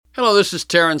Hello, this is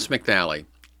Terrence McNally.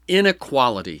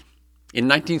 Inequality. In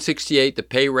 1968, the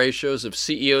pay ratios of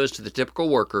CEOs to the typical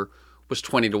worker was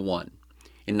 20 to 1.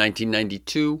 In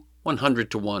 1992, 100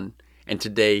 to 1, and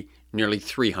today, nearly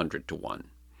 300 to 1.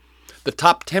 The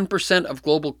top 10% of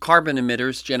global carbon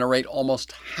emitters generate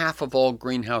almost half of all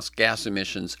greenhouse gas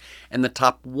emissions, and the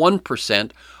top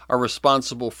 1% are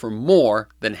responsible for more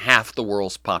than half the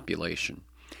world's population.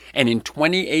 And in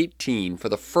 2018, for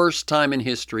the first time in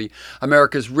history,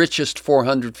 America's richest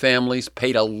 400 families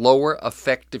paid a lower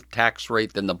effective tax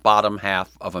rate than the bottom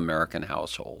half of American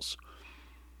households.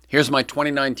 Here's my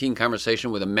 2019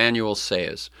 conversation with Emmanuel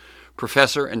Saez,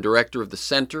 professor and director of the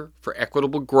Center for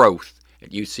Equitable Growth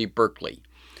at UC Berkeley,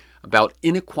 about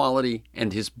inequality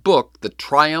and his book, The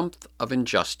Triumph of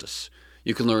Injustice.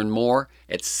 You can learn more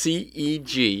at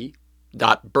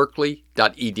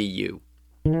ceg.berkeley.edu.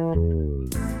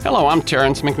 Hello, I'm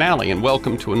Terrence McNally, and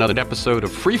welcome to another episode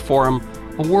of Freeforum,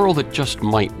 a world that just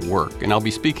might work. And I'll be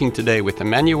speaking today with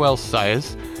Emmanuel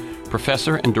Saez,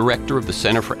 professor and director of the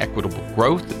Center for Equitable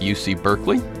Growth at UC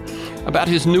Berkeley, about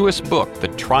his newest book, The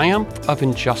Triumph of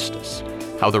Injustice: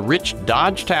 How the Rich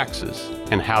Dodge Taxes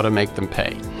and How to Make Them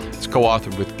Pay. It's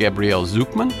co-authored with Gabrielle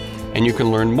Zucman, and you can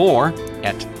learn more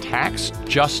at Tax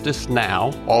Justice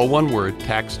Now, all one word,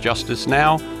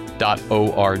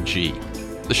 taxjusticenow.org.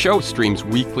 The show streams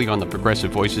weekly on the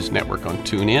Progressive Voices Network on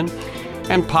TuneIn,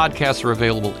 and podcasts are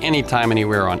available anytime,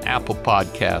 anywhere on Apple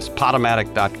Podcasts,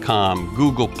 Podomatic.com,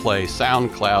 Google Play,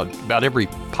 SoundCloud, about every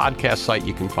podcast site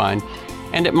you can find,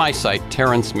 and at my site,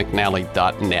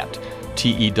 terrencemcnally.net,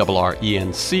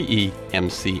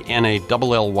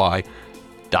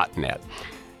 TERRENCEMCNALLY.net.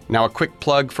 Now, a quick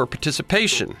plug for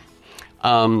participation.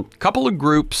 Couple of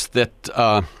groups that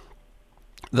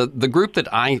the group that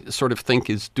I sort of think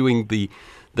is doing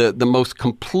the most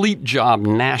complete job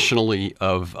nationally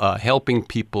of helping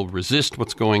people resist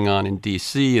what's going on in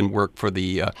D.C. and work for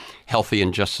the healthy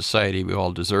and just society we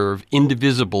all deserve.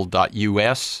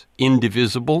 Indivisible.us,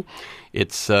 Indivisible.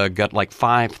 It's got like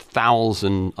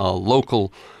 5,000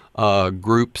 local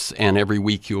groups, and every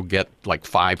week you'll get like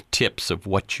 5 tips of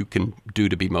what you can do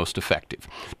to be most effective.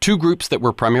 2 groups that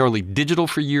were primarily digital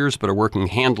for years but are working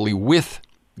handily with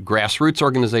grassroots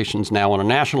organizations now on a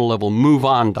national level,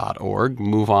 MoveOn.org,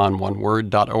 MoveOn, one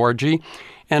word, .org,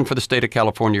 and for the state of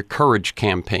California, Courage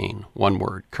Campaign, one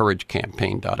word,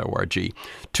 couragecampaign.org.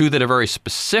 2 that are very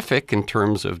specific in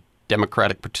terms of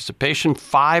democratic participation,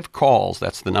 5 calls,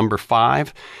 that's the number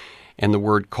 5, and the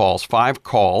word calls, 5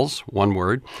 calls, one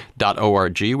word,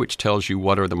 .org, which tells you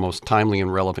what are the most timely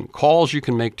and relevant calls you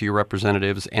can make to your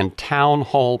representatives, and Town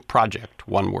Hall Project,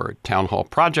 one word,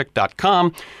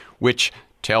 townhallproject.com, which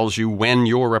tells you when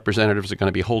your representatives are going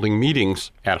to be holding meetings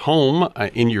at home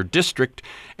in your district,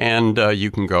 and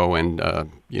you can go and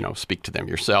speak to them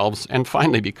yourselves. And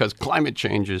finally, because climate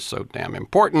change is so damn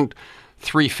important,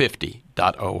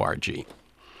 350.org.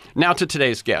 Now to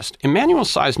today's guest. Emmanuel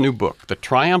Saez's new book, The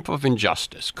Triumph of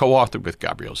Injustice, co-authored with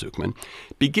Gabrielle Zucman,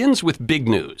 begins with big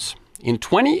news. In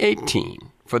 2018,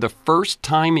 for the first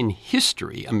time in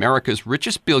history, America's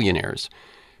richest billionaires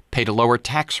paid a lower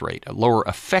tax rate, a lower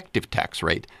effective tax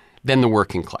rate, than the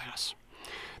working class.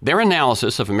 Their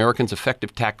analysis of Americans'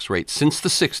 effective tax rate since the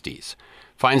 60s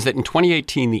finds that in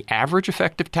 2018, the average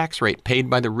effective tax rate paid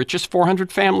by the richest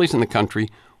 400 families in the country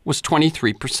was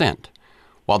 23%,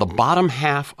 while the bottom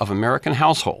half of American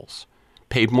households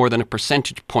paid more than a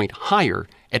percentage point higher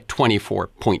at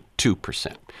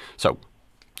 24.2%. So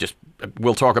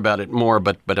we'll talk about it more,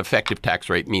 but effective tax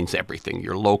rate means everything.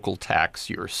 Your local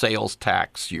tax, your sales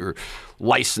tax, your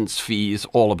license fees,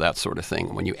 all of that sort of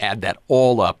thing. When you add that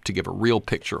all up to give a real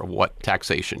picture of what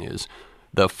taxation is,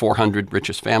 the 400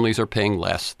 richest families are paying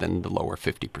less than the lower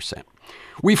 50%.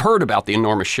 We've heard about the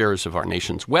enormous shares of our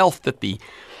nation's wealth that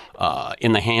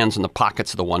in the hands and the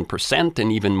pockets of the 1%,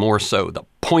 and even more so the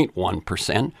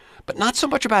 0.1%, but not so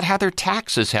much about how their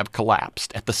taxes have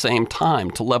collapsed at the same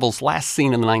time to levels last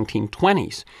seen in the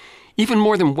 1920s. Even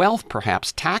more than wealth,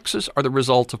 perhaps, taxes are the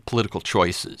result of political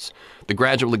choices, the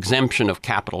gradual exemption of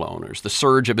capital owners, the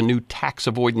surge of a new tax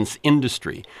avoidance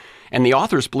industry, and the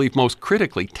authors believe most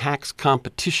critically, tax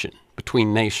competition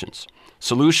between nations.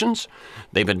 Solutions?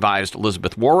 They've advised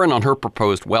Elizabeth Warren on her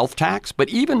proposed wealth tax, but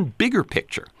even bigger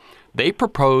picture, they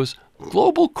propose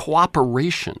global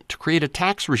cooperation to create a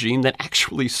tax regime that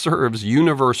actually serves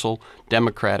universal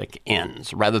democratic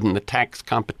ends, rather than the tax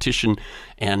competition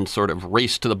and sort of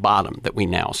race to the bottom that we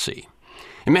now see.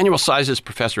 Emmanuel Saez is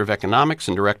professor of economics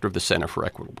and director of the Center for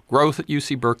Equitable Growth at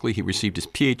UC Berkeley. He received his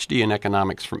PhD in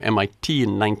economics from MIT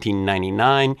in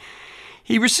 1999.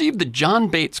 He received the John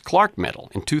Bates Clark Medal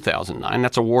in 2009.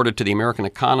 That's awarded to the American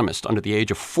economist under the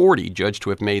age of 40 judged to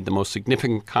have made the most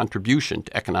significant contribution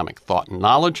to economic thought and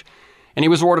knowledge. And he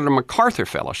was awarded a MacArthur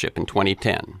Fellowship in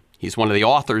 2010. He's one of the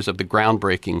authors of the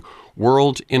groundbreaking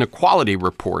World Inequality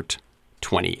Report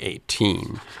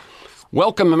 2018.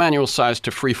 Welcome, Emmanuel Saez,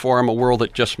 to Freeform, a world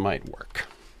that just might work.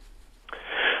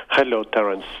 Hello,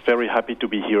 Terence. Very happy to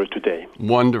be here today.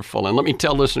 Wonderful. And let me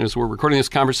tell listeners, we're recording this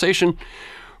conversation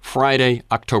Friday,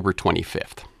 October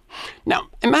 25th. Now,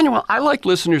 Emmanuel, I like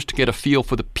listeners to get a feel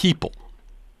for the people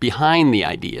behind the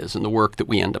ideas and the work that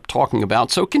we end up talking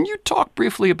about. So can you talk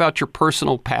briefly about your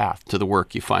personal path to the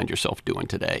work you find yourself doing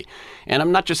today? And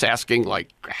I'm not just asking,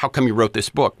 like, how come you wrote this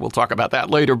book? We'll talk about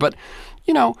that later. But,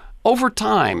 you know, over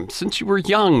time, since you were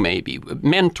young maybe,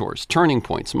 mentors, turning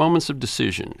points, moments of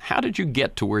decision, how did you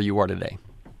get to where you are today?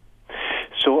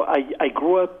 So I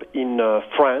grew up in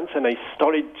France, and I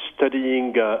started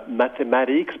studying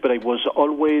mathematics, but I was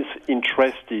always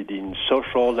interested in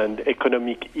social and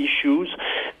economic issues.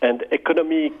 And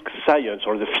economic science,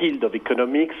 or the field of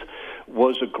economics,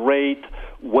 was a great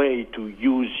way to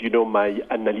use, my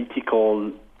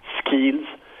analytical skills,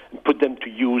 and put them to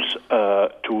use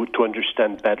to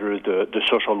understand better the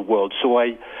social world. So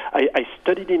I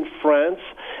studied in France,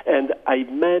 and I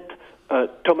met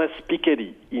Thomas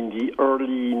Piketty in the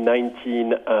early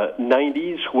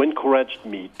 1990s, who encouraged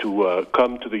me to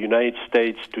come to the United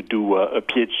States to do a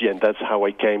PhD, and that's how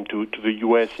I came to the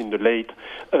U.S. in the late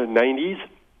 90s.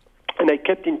 And I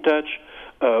kept in touch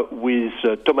with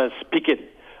Thomas Piketty,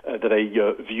 that I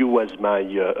view as my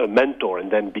mentor,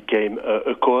 and then became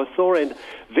a co-author. And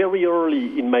very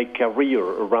early in my career,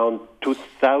 around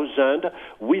 2000,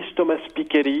 with Thomas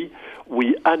Piketty,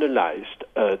 we analyzed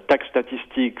tax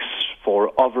statistics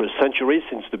for over a century,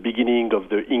 since the beginning of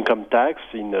the income tax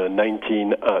in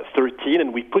 1913,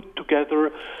 and we put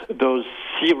together those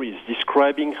series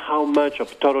describing how much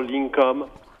of total income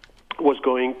was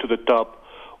going to the top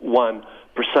 1%.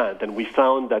 And we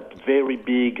found that very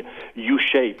big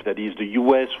U-shape, that is, the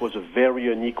U.S. was a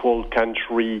very unequal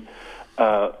country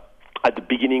at the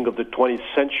beginning of the 20th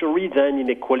century. Then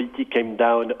inequality came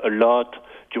down a lot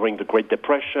during the Great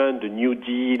Depression, the New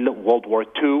Deal, World War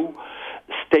II,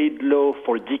 stayed low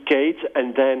for decades,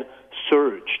 and then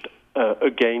surged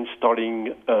again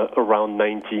starting around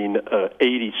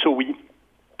 1980. So we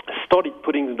started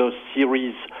putting those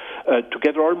series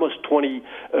together almost 20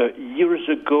 years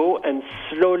ago, and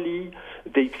slowly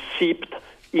they seeped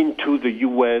into the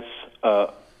U.S.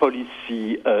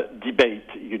 Policy debate.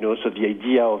 So the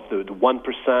idea of the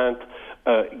 1%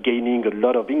 gaining a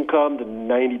lot of income, the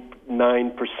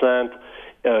 99%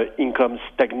 income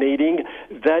stagnating.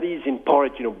 That is in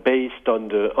part, based on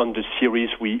the series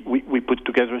we put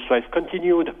together. So I've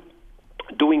continued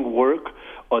doing work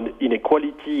on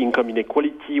inequality, income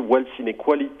inequality, wealth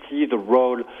inequality, the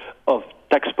role of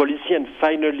tax policy, and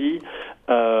finally,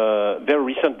 very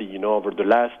recently, over the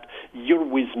last year,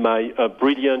 with my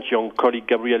brilliant young colleague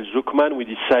Gabriel Zuckman, we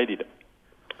decided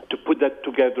to put that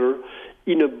together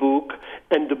in a book.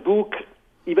 And the book,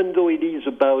 even though it is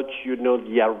about,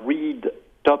 the arid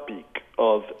topic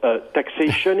of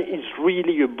taxation, is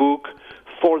really a book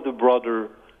for the broader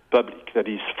public. That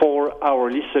is, for our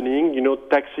listening.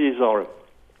 Taxes are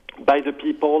by the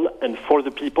people and for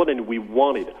the people, and we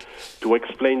wanted to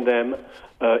explain them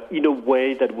in a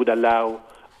way that would allow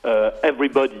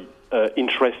everybody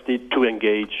interested to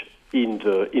engage in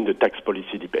the tax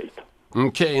policy debate.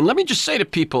 Okay, and let me just say to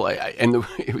people,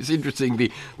 it was interesting,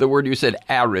 the word you said,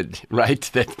 arid, right?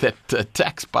 That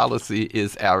tax policy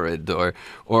is arid, or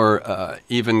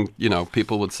even,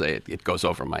 people would say it goes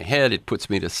over my head, it puts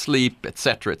me to sleep, et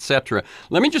cetera, et cetera.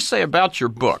 Let me just say about your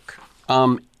book,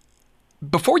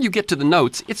 before you get to the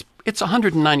notes, it's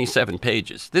 197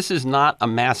 pages. This is not a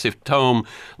massive tome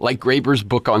like Graeber's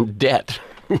book on debt,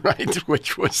 right,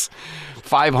 which was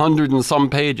 500 and some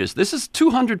pages. This is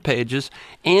 200 pages,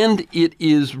 and it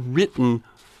is written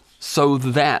so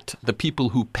that the people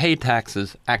who pay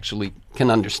taxes actually can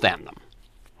understand them.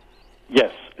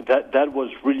 Yes, that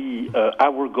was really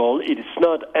our goal. It is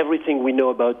not everything we know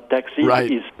about taxes.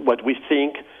 Right. It is what we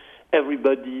think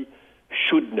everybody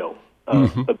should know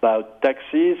about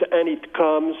taxes, and it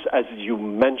comes, as you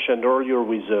mentioned earlier,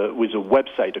 with a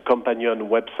website, a companion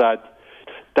website,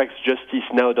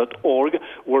 taxjusticenow.org,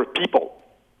 where people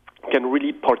can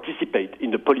really participate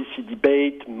in the policy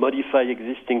debate, modify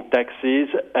existing taxes,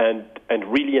 and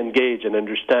really engage and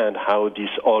understand how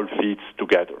this all fits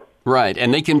together. Right,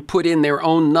 and they can put in their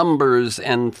own numbers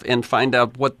and find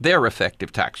out what their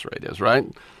effective tax rate is, right?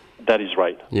 That is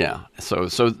right. Yeah. So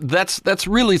that's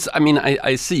really. I mean,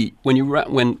 I see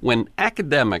when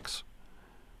academics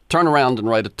turn around and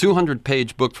write a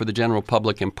 200-page book for the general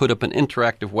public and put up an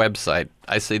interactive website,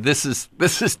 I say this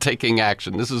is taking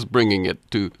action. This is bringing it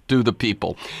to the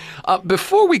people.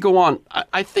 Before we go on,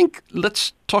 I think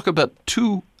let's talk about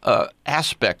two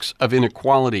aspects of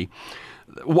inequality,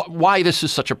 why this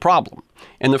is such a problem.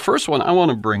 And the first one I want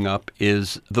to bring up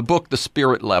is the book, The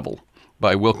Spirit Level,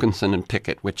 by Wilkinson and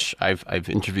Pickett, which I've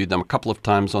interviewed them a couple of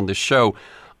times on this show.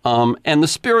 And the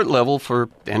Spirit Level, for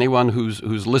anyone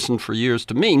who's listened for years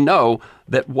to me, know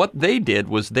that what they did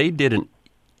was they did an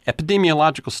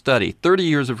epidemiological study, 30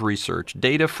 years of research,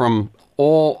 data from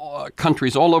all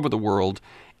countries all over the world,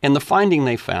 and the finding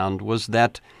they found was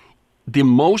that the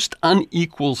most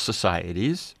unequal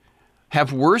societies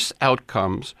have worse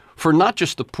outcomes for not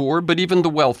just the poor, but even the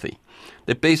wealthy.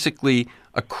 That basically,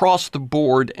 across the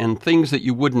board and things that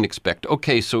you wouldn't expect.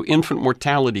 Okay, so infant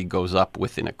mortality goes up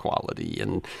with inequality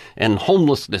and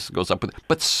homelessness goes up with,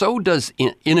 but so does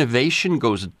innovation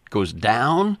goes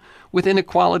down with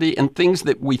inequality, and things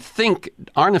that we think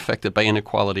aren't affected by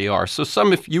inequality are.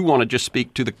 So if you want to just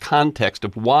speak to the context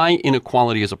of why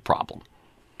inequality is a problem.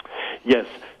 Yes.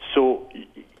 So,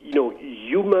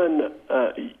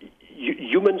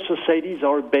 human societies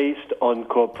are based on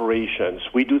cooperations.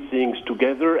 We do things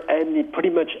together. Pretty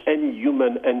much any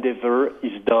human endeavor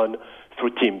is done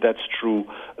through team. That's true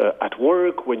at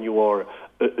work, when you are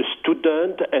a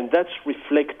student, and that's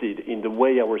reflected in the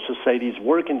way our societies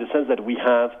work, in the sense that we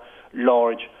have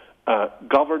large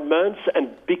governments, and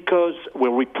because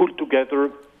where we pull together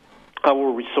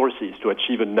our resources to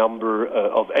achieve a number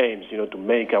of aims, to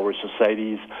make our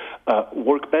societies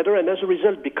work better. And as a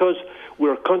result, because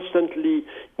we're constantly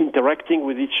interacting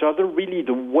with each other, really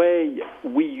the way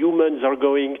we humans are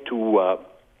going to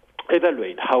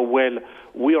evaluate how well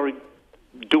we are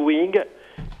doing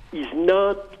is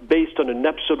not based on an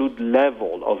absolute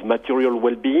level of material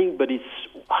well-being, but it's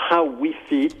how we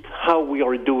fit, how we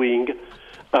are doing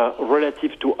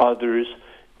relative to others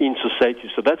in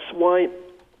society. So that's why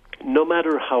no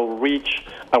matter how rich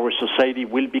our society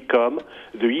will become,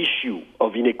 the issue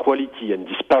of inequality and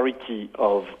disparity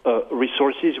of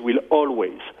resources will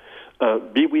always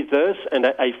be with us. And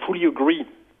I fully agree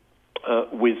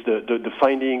with the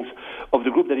findings of the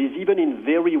group that is even in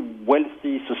very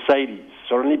wealthy societies,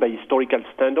 certainly by historical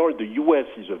standard, the U.S.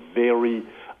 is a very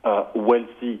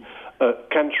wealthy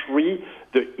country.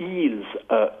 The ills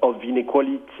of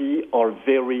inequality are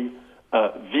very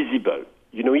visible.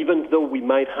 Even though we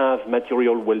might have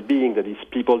material well-being, that is,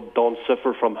 people don't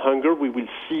suffer from hunger, we will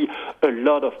see a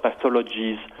lot of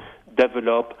pathologies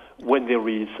develop when there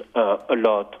is a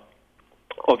lot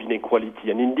of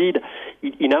inequality. And indeed,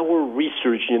 in our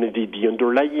research, the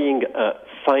underlying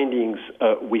findings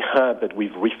we had that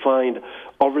we've refined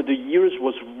over the years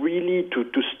was really to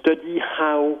study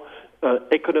how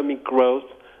economic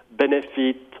growth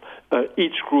benefits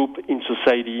each group in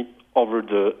society over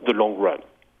the long run.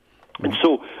 And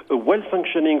so a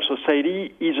well-functioning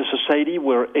society is a society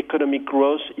where economic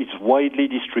growth is widely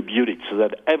distributed, so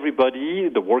that everybody,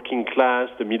 the working class,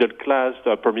 the middle class,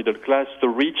 the upper middle class, the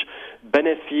rich,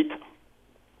 benefit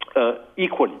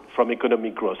equally from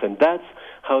economic growth. And that's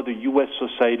how the U.S.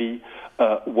 society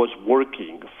was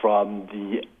working from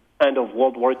the end of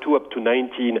World War II up to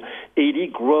 1980.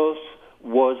 Growth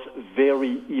was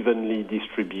very evenly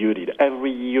distributed.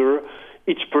 Every year,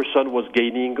 each person was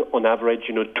gaining, on average,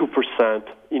 2%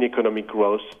 in economic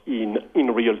growth in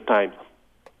real time.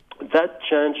 That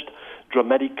changed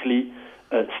dramatically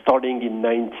starting in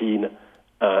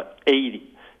 1980.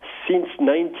 Since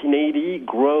 1980,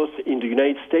 growth in the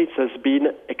United States has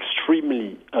been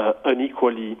extremely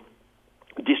unequally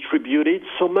distributed,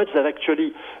 so much that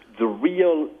actually the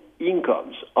real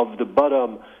incomes of the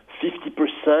bottom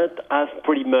 50% have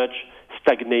pretty much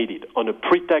stagnated. On a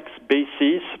pre-tax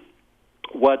basis,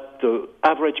 what the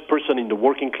average person in the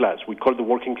working class, we call the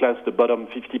working class the bottom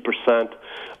 50%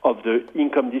 of the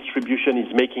income distribution,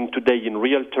 is making today in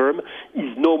real term,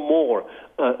 is no more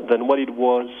than what it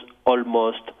was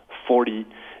almost 40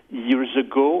 years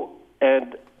ago.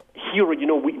 And here,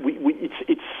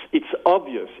 it's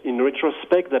obvious in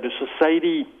retrospect that a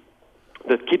society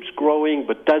that keeps growing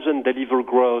but doesn't deliver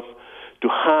growth to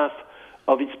half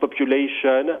of its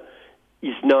population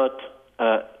is not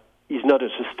a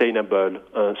sustainable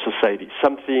society.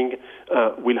 Something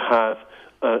will have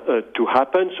to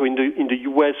happen. So in the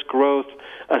U.S., growth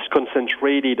has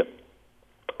concentrated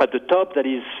at the top. That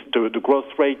is, the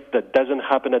growth rate that doesn't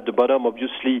happen at the bottom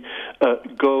obviously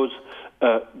goes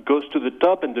to the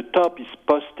top, and the top is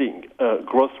posting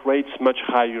growth rates much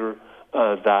higher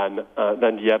than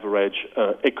the average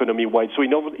economy-wide. So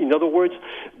in other words,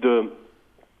 the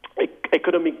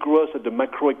economic growth at the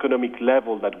macroeconomic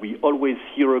level that we always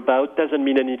hear about doesn't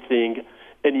mean anything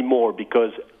anymore,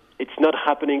 because it's not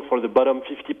happening for the bottom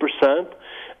 50%,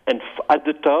 and at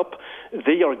the top,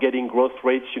 they are getting growth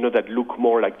rates, that look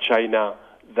more like China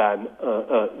than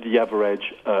the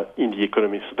average in the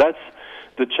economy. So that's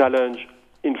the challenge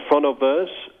in front of us,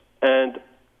 and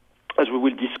as we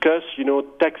will discuss,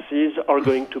 taxes are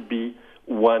going to be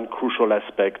one crucial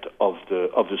aspect of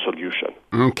the solution.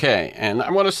 Okay, and I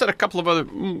want to set a couple of other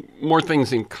more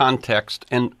things in context,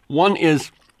 and one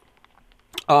is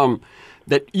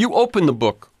that you open the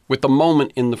book with the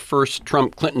moment in the first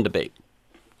Trump-Clinton debate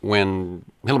when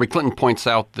Hillary Clinton points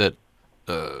out that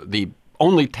the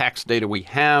only tax data we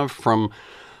have from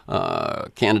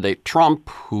candidate Trump,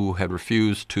 who had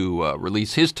refused to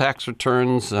release his tax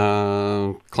returns,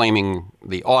 claiming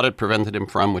the audit prevented him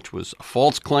from, which was a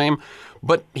false claim.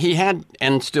 But he had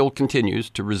and still continues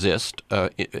to resist,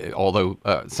 although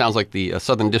it sounds like the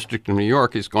Southern District of New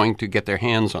York is going to get their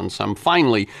hands on some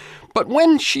finally. But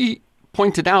when she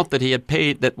pointed out that he had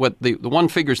paid, that what the one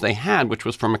figures they had, which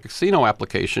was from a casino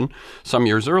application some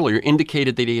years earlier,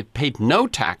 indicated that he had paid no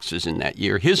taxes in that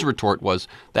year, his retort was,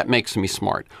 that makes me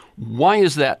smart. Why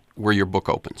is that where your book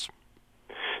opens?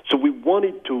 So we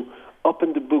wanted to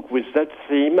open the book with that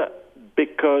theme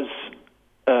because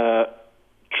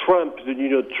Trump's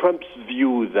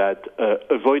view that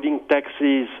avoiding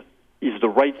taxes is the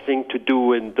right thing to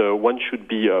do and one should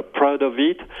be proud of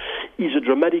it is a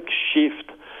dramatic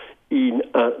shift in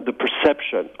the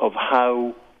perception of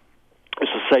how a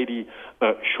society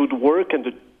should work, and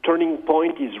the turning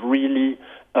point is really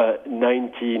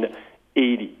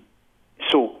 1980.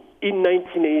 So in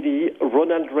 1980,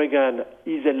 Ronald Reagan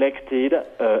is elected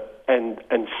and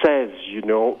says,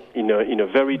 in a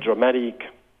very dramatic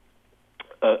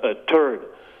turn,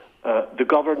 the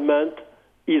government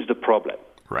is the problem.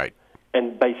 Right.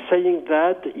 And by saying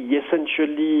that, he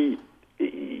essentially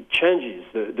changes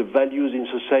the values in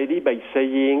society by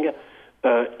saying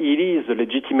it is a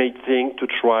legitimate thing to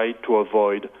try to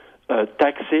avoid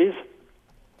taxes,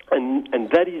 and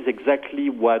that is exactly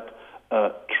what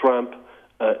Trump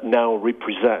now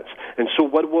represents. And so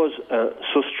what was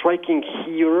so striking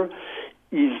here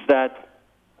is that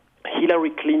Hillary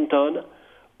Clinton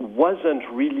wasn't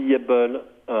really able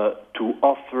to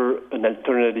offer an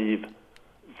alternative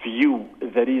view.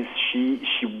 That is, she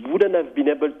wouldn't have been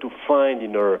able to find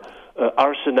in her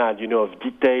arsenal, of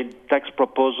detailed tax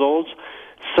proposals,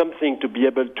 something to be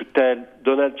able to tell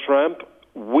Donald Trump,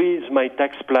 with my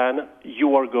tax plan,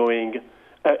 you are going,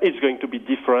 it's going to be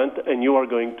different, and you are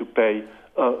going to pay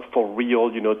for real,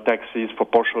 taxes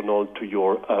proportional to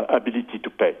your ability to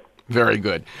pay. Very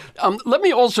good. Let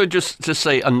me also just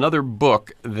say another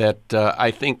book that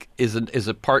I think is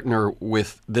a partner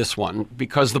with this one,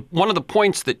 because one of the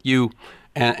points that you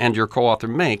and your co-author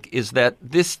make is that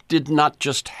this did not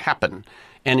just happen,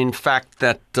 and in fact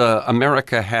that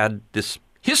America had this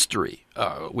history,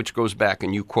 which goes back,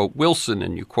 and you quote Wilson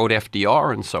and you quote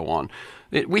FDR and so on.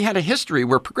 We had a history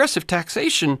where progressive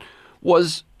taxation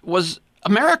was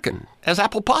American as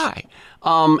apple pie,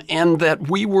 and that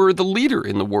we were the leader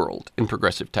in the world in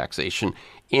progressive taxation,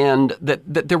 and that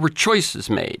there were choices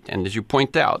made. And as you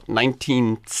point out,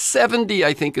 1970,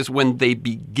 I think, is when they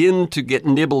begin to get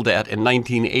nibbled at, and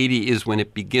 1980 is when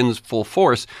it begins full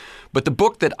force. But the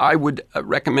book that I would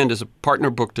recommend as a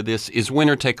partner book to this is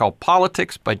Winner Take All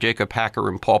Politics by Jacob Hacker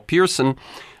and Paul Pierson.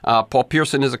 Paul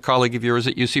Pierson is a colleague of yours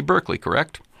at UC Berkeley,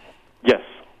 correct? Yes.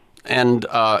 And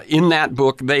in that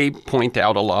book, they point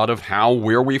out a lot of how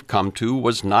where we've come to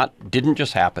didn't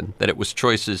just happen, that it was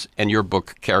choices, and your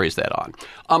book carries that on.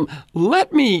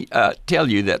 Let me tell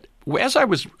you that as I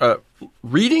was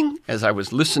reading, as I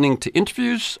was listening to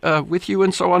interviews with you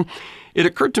and so on, it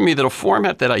occurred to me that a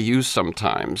format that I use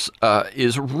sometimes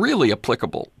is really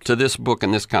applicable to this book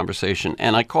and this conversation,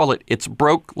 and I call it, It's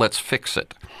Broke, Let's Fix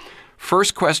It.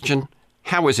 First question,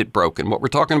 how is it broken? What we're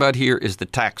talking about here is the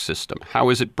tax system. How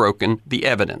is it broken? The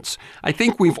evidence. I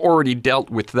think we've already dealt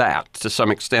with that to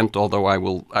some extent, although I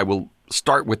will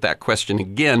start with that question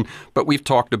again. But we've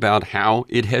talked about how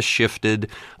it has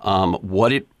shifted,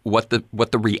 what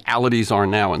the realities are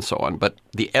now, and so on. But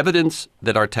the evidence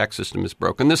that our tax system is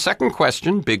broken. The second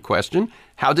question, big question,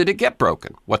 how did it get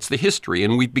broken? What's the history?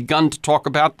 And we've begun to talk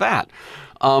about that.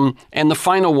 And the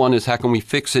final one is, how can we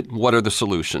fix it? What are the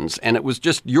solutions? And it was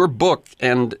just your book,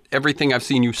 and everything I've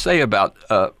seen you say about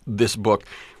this book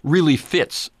really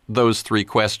fits those three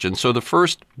questions. So the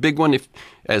first big one,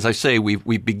 as I say,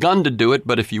 we've begun to do it,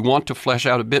 but if you want to flesh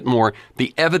out a bit more,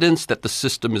 the evidence that the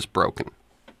system is broken.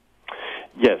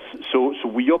 Yes. So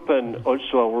we open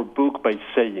also our book by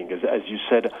saying, as you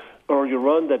said earlier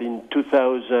on, that in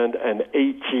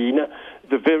 2018,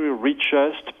 the very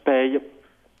richest pay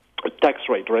a tax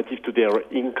rate relative to their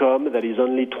income that is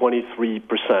only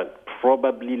 23%,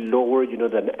 probably lower,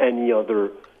 than any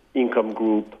other income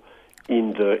group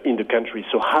in the country.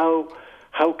 So how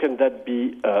can that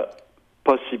be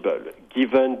possible,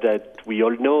 given that we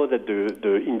all know that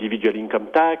the individual income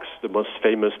tax, the most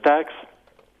famous tax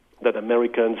that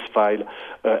Americans file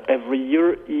every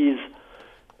year, is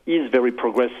very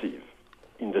progressive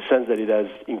in the sense that it has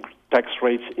tax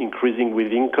rates increasing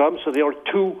with income. So there are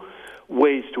two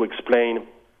ways to explain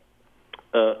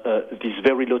this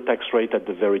very low tax rate at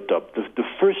the very top. The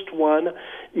first one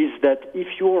is that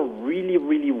if you're really,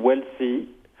 really wealthy,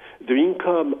 the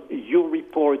income you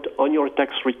report on your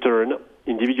tax return,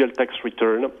 individual tax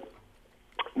return,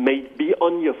 may be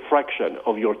only a fraction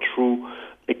of your true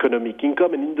economic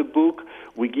income. And in the book,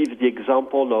 we give the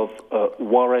example of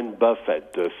Warren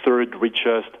Buffett, the third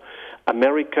richest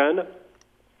American,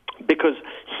 because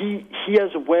he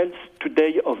has a wealth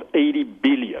today of $80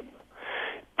 billion.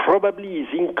 Probably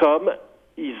his income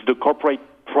is the corporate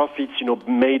profits,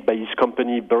 made by his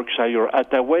company Berkshire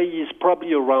Hathaway, is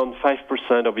probably around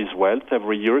 5% of his wealth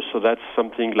every year. So that's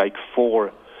something like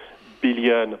 $4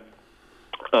 billion.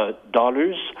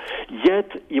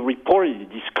 Yet he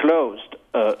disclosed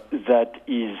that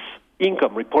his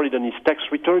income reported on his tax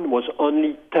return was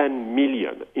only $10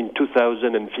 million in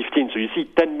 2015. So you see,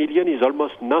 $10 million is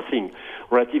almost nothing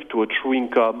relative to a true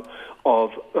income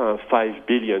of $5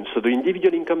 billion. So the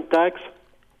individual income tax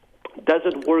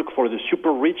doesn't work for the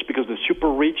super rich because the super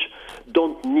rich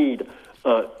don't need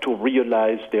to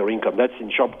realize their income. That's in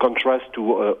sharp contrast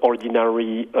to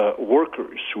ordinary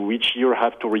workers who each year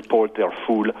have to report their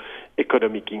full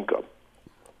economic income.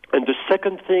 And the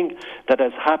second thing that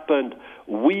has happened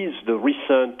with the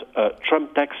recent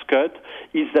Trump tax cut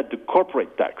is that the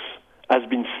corporate tax has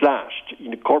been slashed.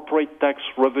 In corporate tax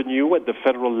revenue at the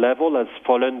federal level has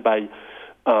fallen by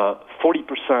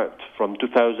 40% from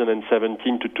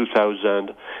 2017 to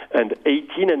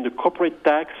 2018, and the corporate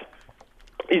tax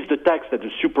is the tax that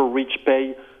the super rich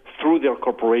pay through their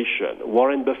corporation.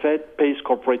 Warren Buffett pays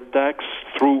corporate tax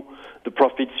through the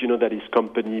profits, that his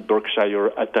company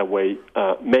Berkshire Hathaway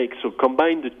makes. So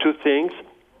combine the two things,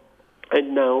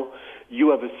 and now you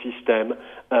have a system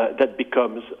that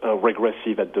becomes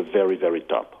regressive at the very, very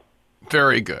top.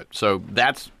 Very good. So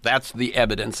that's the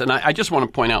evidence. And I just want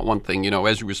to point out one thing.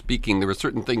 As you were speaking, there were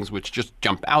certain things which just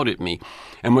jump out at me.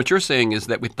 And what you're saying is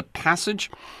that with the passage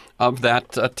of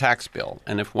that tax bill,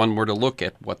 and if one were to look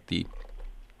at what the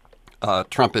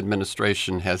Trump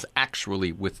administration has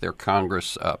actually, with their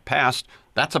Congress, passed,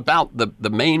 that's about the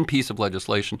main piece of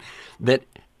legislation, that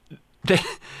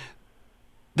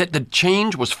the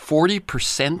change was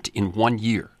 40% in 1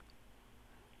 year.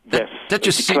 Yes, that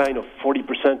just a decline of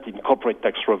 40% in corporate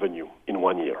tax revenue in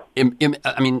 1 year.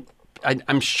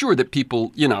 I'm sure that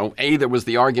people, there was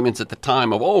the arguments at the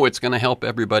time of, it's going to help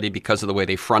everybody because of the way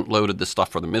they front-loaded the stuff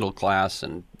for the middle class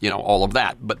and, all of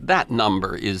that. But that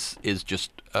number is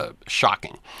just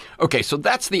shocking. Okay, so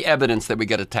that's the evidence that we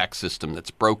get a tax system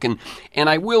that's broken. And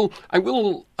I will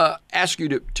ask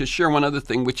you to share one other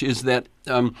thing, which is that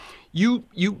you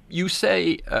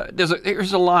say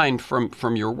here's a line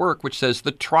from your work which says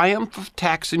the triumph of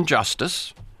tax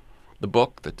injustice. The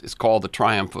book that is called The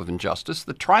Triumph of Injustice.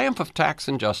 The triumph of tax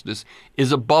injustice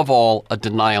is above all a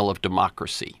denial of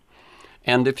democracy.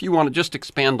 And if you want to just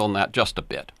expand on that just a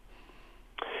bit.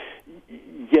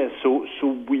 Yes, so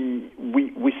we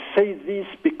say this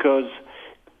because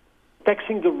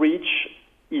taxing the rich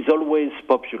is always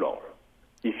popular.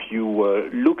 If you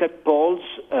look at polls,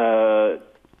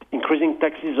 increasing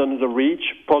taxes on the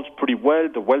rich polls pretty well.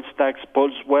 The wealth tax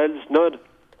polls well,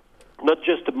 not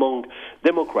just among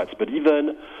Democrats, but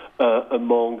even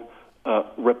among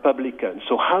Republicans.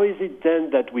 So how is it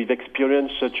then that we've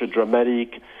experienced such a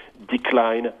dramatic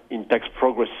decline in tax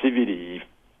progressivity if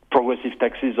progressive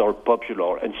taxes are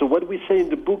popular? And so what we say in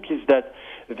the book is that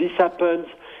this happens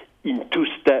in two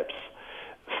steps.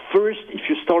 First, if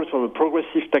you start from a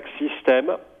progressive tax system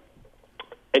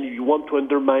and you want to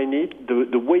undermine it,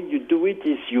 the way you do it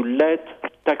is you let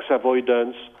tax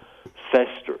avoidance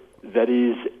fester. That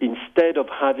is, instead of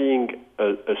having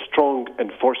a strong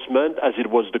enforcement, as it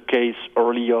was the case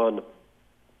early on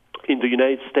in the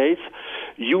United States,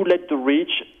 you let the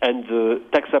rich and the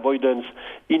tax avoidance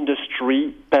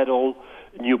industry peddle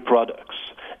new products.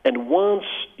 And once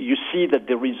you see that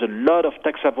there is a lot of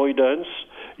tax avoidance,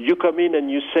 you come in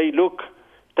and you say, look,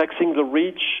 taxing the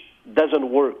rich doesn't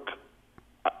work.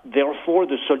 Therefore,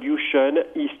 the solution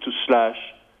is to slash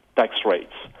tax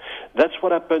rates. That's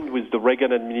what happened with the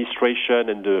Reagan administration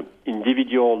and the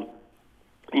individual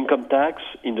income tax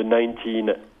in the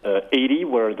 1980,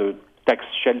 where the tax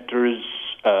shelters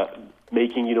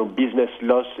making business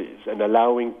losses and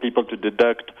allowing people to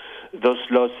deduct those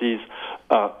losses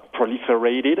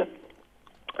proliferated.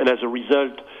 And as a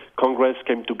result, Congress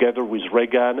came together with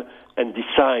Reagan and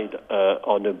decided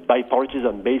on a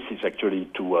bipartisan basis, actually,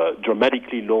 to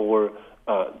dramatically lower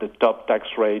the top tax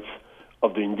rates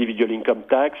of the individual income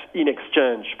tax in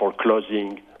exchange for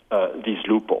closing these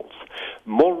loopholes.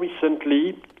 More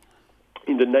recently,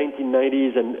 in the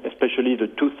 1990s and especially the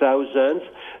 2000s,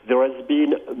 there has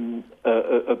been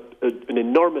an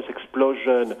enormous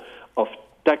explosion of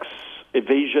tax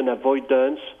evasion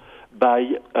avoidance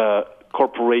by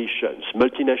corporations,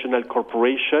 multinational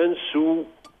corporations,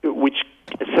 which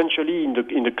essentially in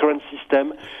the current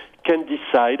system can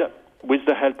decide, with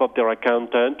the help of their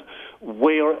accountant,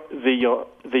 where they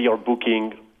are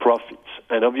booking profits.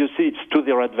 And obviously, it's to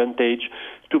their advantage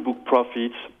to book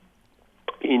profits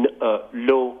in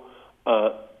low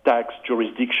tax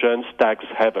jurisdictions, tax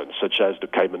havens, such as the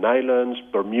Cayman Islands,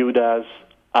 Bermudas,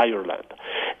 Ireland.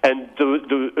 And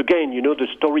again, the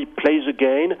story plays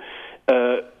again.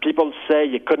 People say,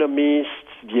 economists,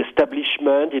 the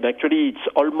establishment, and actually it's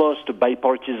almost a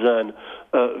bipartisan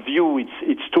view.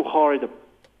 It's too hard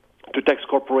to tax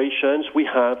corporations. We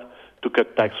have to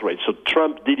cut tax rates. So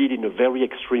Trump did it in a very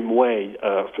extreme way,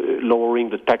 lowering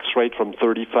the tax rate from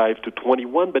 35 to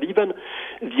 21. But even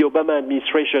the Obama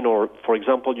administration, or for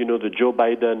example, the Joe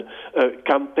Biden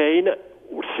campaign,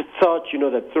 thought,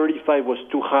 that 35 was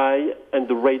too high and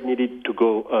the rate needed to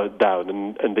go down,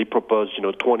 and they proposed,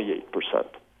 28%.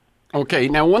 Okay.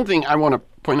 Now, one thing I want to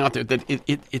point out there that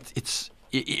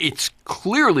it's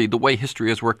clearly the way history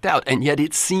has worked out, and yet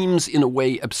it seems in a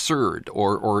way absurd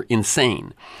or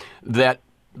insane that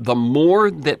the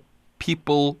more that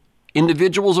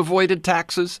individuals avoided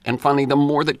taxes, and finally the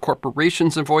more that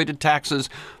corporations avoided taxes,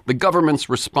 the government's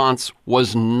response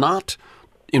was not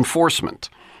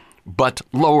enforcement, but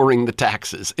lowering the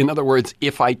taxes. In other words,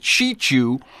 if I cheat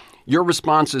you, your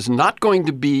response is not going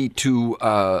to be to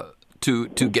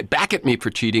get back at me for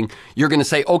cheating. You're going to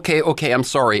say, okay, I'm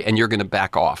sorry, and you're going to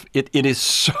back off. It is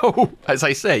so, as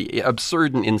I say,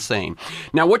 absurd and insane.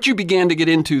 Now, what you began to get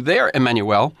into there,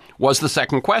 Emmanuel, was the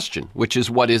second question, which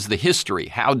is, what is the history?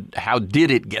 How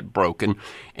did it get broken?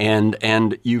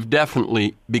 And you've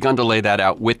definitely begun to lay that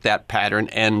out with that pattern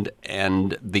and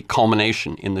the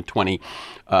culmination in the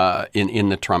in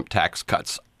the Trump tax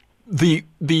cuts. The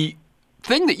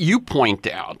thing that you point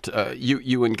out,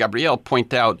 you and Gabrielle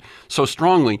point out so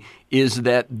strongly, is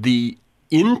that the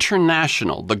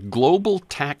global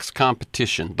tax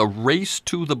competition, the race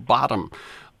to the bottom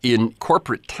in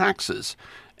corporate taxes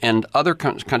and other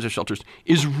kinds of shelters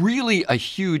is really a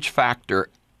huge factor.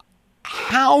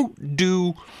 I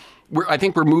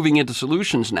think we're moving into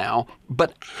solutions now,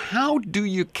 but how do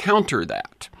you counter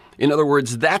that? In other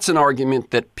words, that's an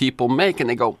argument that people make, and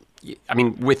they go, I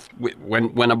mean,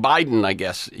 when a Biden, I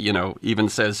guess, even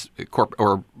says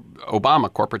or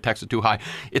Obama corporate tax is too high,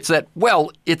 it's that,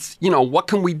 well, it's, what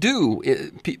can we do?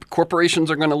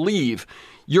 Corporations are going to leave.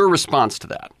 Your response to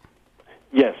that?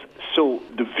 Yes. So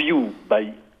the view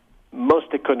by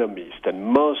most economists and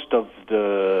most of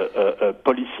the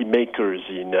policymakers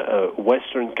in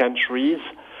Western countries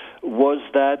was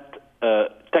that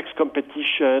tax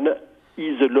competition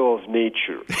is a law of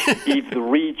nature. If the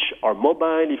rich are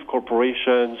mobile, if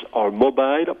corporations are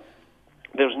mobile,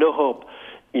 there's no hope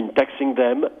in taxing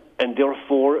them, and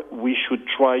therefore we should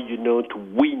try, to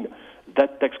win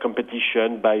that tax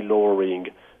competition by lowering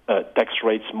tax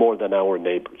rates more than our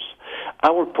neighbors.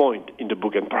 Our point in the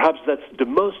book, and perhaps that's the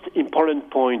most important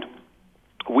point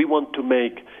we want to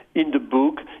make in the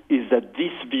book, is that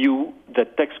this view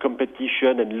that tax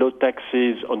competition and low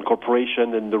taxes on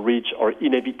corporations and the rich are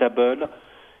inevitable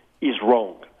is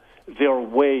wrong. There are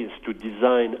ways to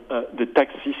design the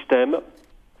tax system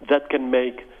that can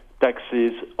make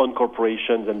taxes on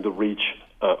corporations and the rich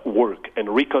work and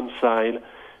reconcile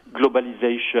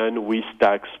globalization with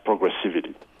tax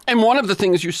progressivity. And one of the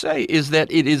things you say is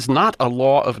that it is not a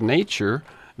law of nature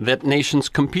that nations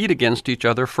compete against each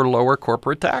other for lower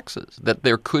corporate taxes, that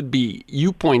there could be,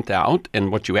 you point out,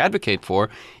 and what you advocate for,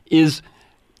 is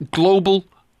global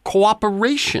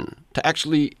cooperation to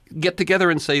actually get together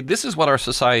and say, this is what our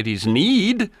societies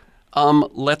need.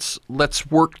 Let's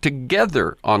work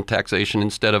together on taxation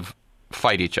instead of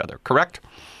fight each other, correct?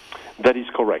 That is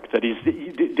correct. That is,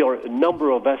 there are a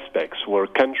number of aspects where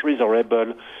countries are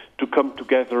able to come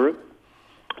together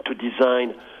to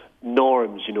design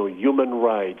norms, human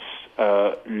rights,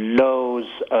 laws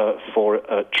for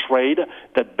trade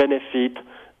that benefit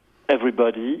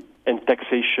everybody, and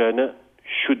taxation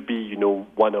should be,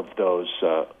 one of those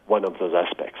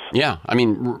aspects. Yeah, I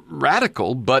mean,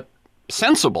 radical, but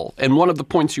sensible. And one of the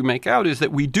points you make out is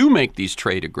that we do make these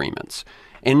trade agreements.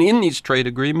 And in these trade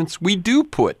agreements, we do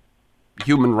put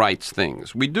human rights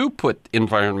things. We do put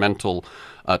environmental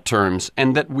terms,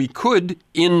 and that we could,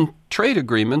 in trade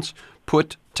agreements,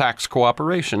 put tax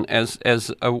cooperation as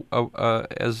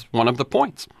one of the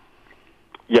points.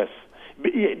 Yes.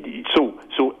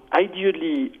 So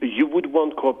ideally, you would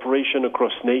want cooperation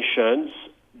across nations,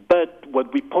 but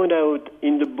what we point out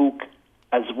in the book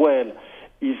as well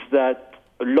is that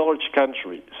a large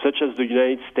country, such as the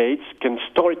United States, can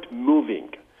start moving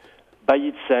by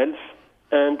itself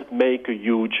and make a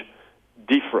huge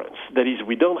difference. That is,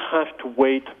 we don't have to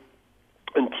wait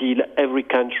until every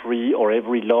country or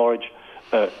every large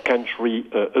country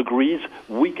agrees.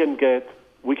 We can get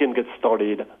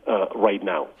started right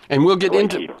now. And we'll get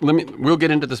into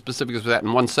the specifics of that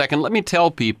in 1 second. Let me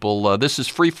tell people this is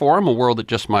Freeform, a world that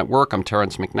just might work. I'm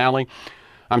Terence McNally.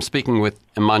 I'm speaking with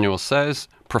Emmanuel Saez,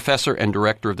 professor and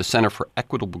director of the Center for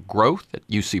Equitable Growth at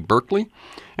UC Berkeley.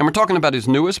 And we're talking about his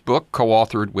newest book,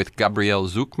 co-authored with Gabriel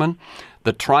Zucman,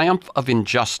 The Triumph of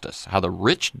Injustice, How the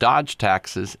Rich Dodge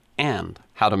Taxes and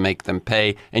How to Make Them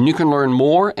Pay. And you can learn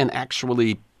more and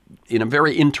actually, in a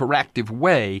very interactive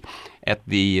way, at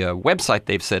the website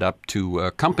they've set up to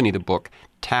accompany the book,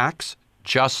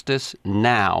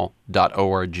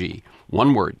 taxjusticenow.org.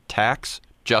 One word,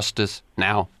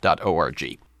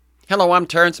 taxjusticenow.org. Hello, I'm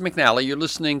Terence McNally. You're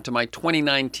listening to my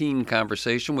 2019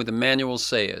 conversation with Emmanuel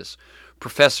Saez,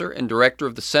 professor and director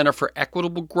of the Center for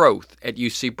Equitable Growth at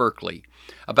UC Berkeley,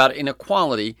 about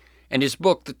inequality and his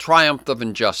book, The Triumph of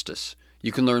Injustice.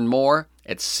 You can learn more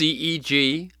at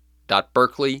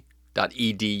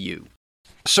ceg.berkeley.edu.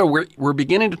 So we're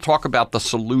beginning to talk about the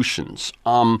solutions.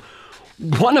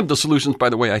 One of the solutions, by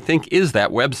the way, I think is that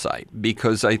website,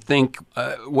 because I think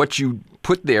what you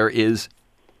put there is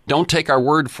don't take our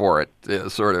word for it.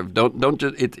 Don't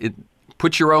just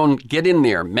put your own. Get in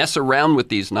there, mess around with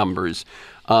these numbers,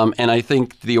 and I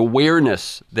think the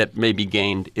awareness that may be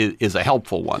gained is a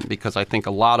helpful one, because I think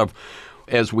a lot of,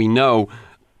 as we know,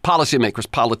 policymakers,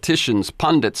 politicians,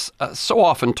 pundits so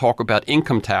often talk about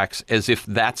income tax as if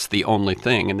that's the only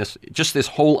thing. And this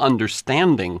whole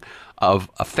understanding of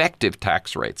effective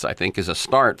tax rates, I think, is a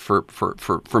start for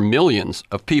millions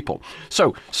of people.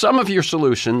 So some of your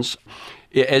solutions,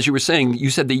 as you were saying,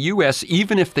 you said the U.S.,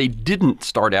 even if they didn't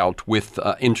start out with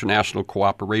international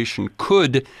cooperation,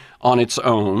 could on its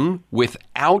own,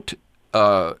 without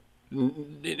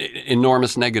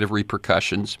enormous negative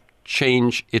repercussions,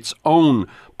 change its own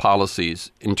policies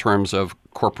in terms of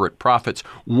corporate profits.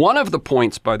 One of the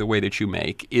points, by the way, that you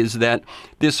make is that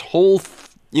this whole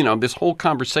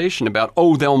conversation about,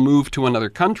 they'll move to another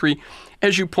country,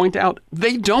 as you point out,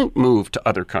 they don't move to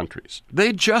other countries.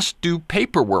 They just do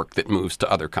paperwork that moves to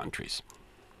other countries.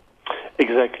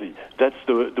 Exactly. That's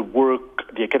the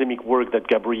work, the academic work that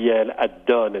Gabriel had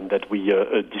done and that we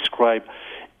describe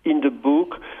in the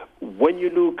book. When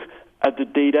you look at the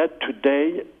data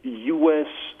today, U.S.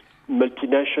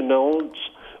 multinationals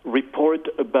report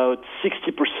about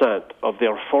 60% of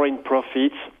their foreign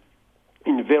profits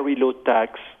in very low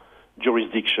tax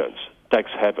jurisdictions,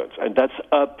 tax havens, and that's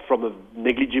up from a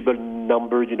negligible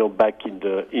number, back in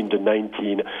the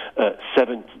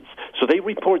 1970s. So they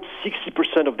report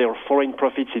 60% of their foreign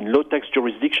profits in low tax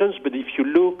jurisdictions. But if you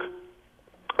look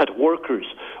at workers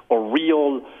or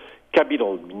real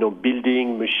capital,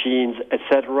 building, machines,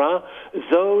 etc.,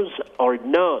 those are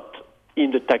not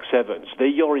in the tax havens.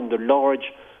 They are in the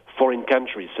large foreign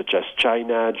countries such as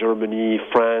China, Germany,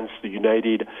 France, the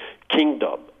United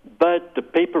Kingdom. But the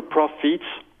paper profits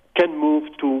can move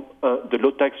to the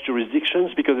low tax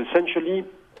jurisdictions, because essentially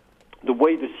the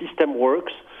way the system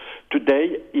works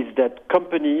today is that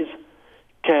companies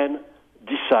can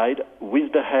decide,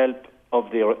 with the help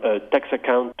of their tax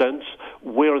accountants,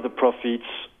 where the profits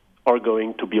are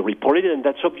going to be reported, and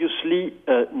that's obviously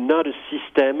not a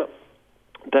system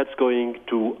that's going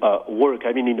to work.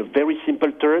 I mean, in a very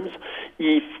simple terms,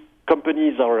 if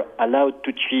companies are allowed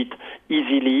to cheat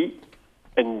easily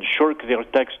and shirk their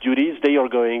tax duties, they are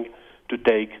going to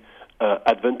take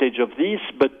advantage of this.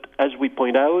 But as we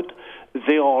point out,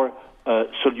 there are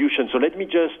solutions. So let me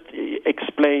just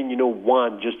explain,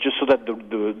 one, just so that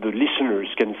the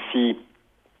listeners can see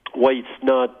why it's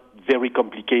not very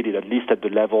complicated, at least at the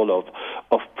level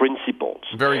of principles.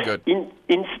 Very good.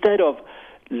 Instead of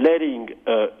letting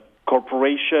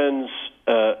corporations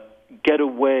get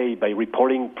away by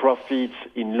reporting profits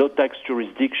in low tax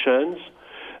jurisdictions,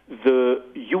 the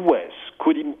U.S.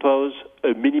 could impose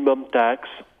a minimum tax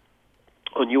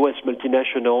on U.S.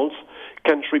 multinationals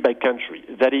country by country.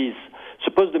 That is,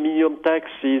 suppose the minimum tax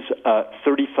is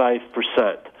 35%,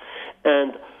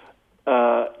 and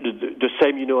the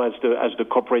same, as the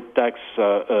corporate tax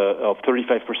of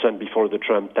 35% before the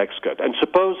Trump tax cut. And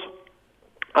suppose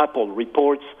Apple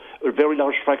reports a very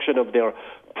large fraction of their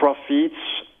profits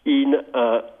in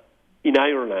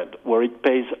Ireland, where it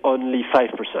pays only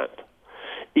 5%.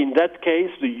 In that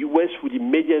case, the U.S. would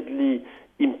immediately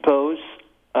impose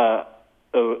an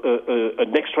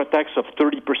extra tax of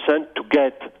 30% to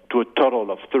get to a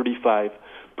total of 35%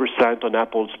 on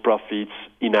Apple's profits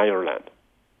in Ireland.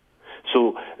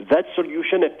 So that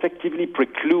solution effectively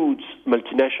precludes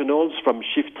multinationals from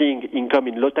shifting income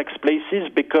in low-tax places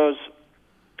because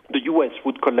the U.S.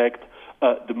 would collect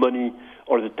the money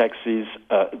or the taxes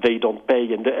they don't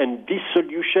pay. And this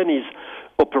solution is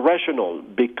operational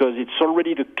because it's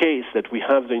already the case that we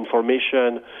have the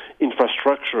information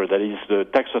infrastructure, that is, the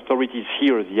tax authorities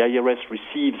here, the IRS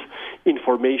receives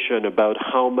information about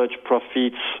how much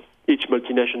profits each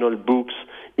multinational books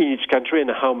in each country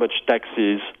and how much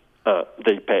taxes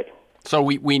they pay. So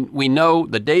we know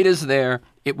the data's there.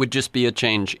 It would just be a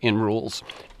change in rules,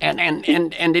 and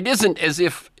it isn't as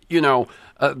if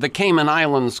the Cayman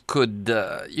Islands could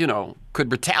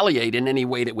retaliate in any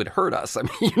way that would hurt us. I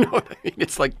mean,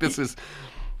 it's like this is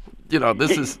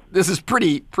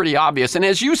pretty obvious. And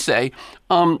as you say,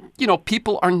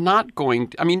 people are not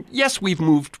going. I mean, yes, we've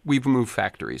moved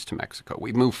factories to Mexico.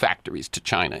 We've moved factories to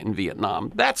China and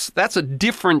Vietnam. That's a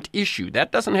different issue.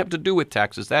 That doesn't have to do with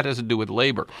taxes. That has to do with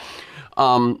labor.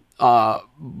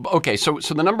 Okay, so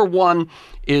the number one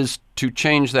is to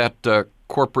change that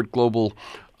corporate global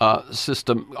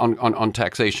system on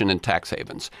taxation and tax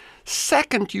havens.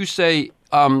 Second, you say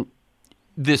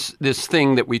this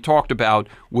thing that we talked about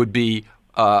would be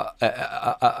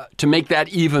to make that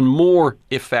even more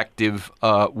effective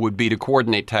would be to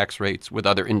coordinate tax rates with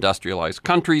other industrialized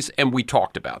countries, and we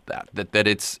talked about that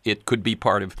it could be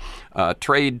part of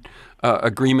trade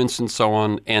agreements and so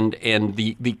on, and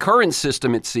the current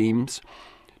system, it seems,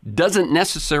 doesn't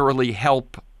necessarily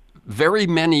help very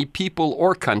many people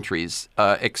or countries,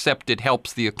 except it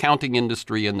helps the accounting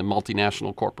industry and the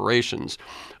multinational corporations.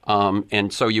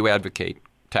 And so you advocate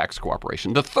tax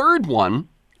cooperation. The third one,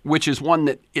 which is one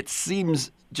that it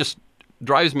seems just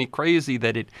drives me crazy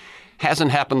that it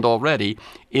hasn't happened already,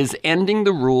 is ending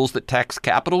the rules that tax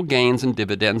capital gains and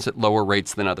dividends at lower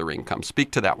rates than other income.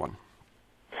 Speak to that one.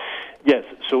 Yes.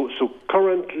 So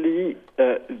currently,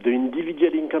 the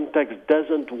individual income tax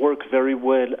doesn't work very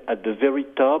well at the very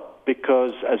top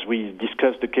because, as we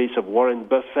discussed the case of Warren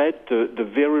Buffett, the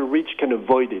very rich can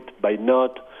avoid it by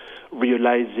not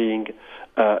realizing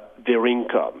their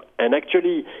income. And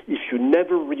actually, if you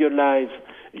never realize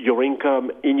your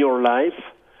income in your life,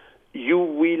 you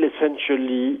will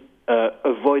essentially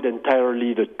avoid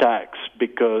entirely the tax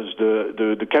because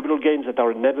the capital gains that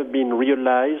are never been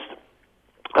realized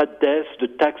at death, the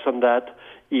tax on that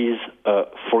is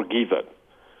forgiven.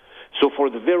 So for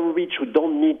the very rich who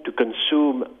don't need to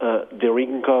consume their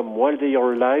income while they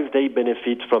are alive, they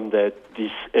benefit from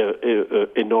this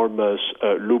enormous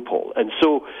loophole. And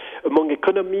so among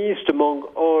economists, among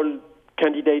all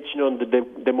candidates on the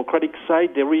Democratic side,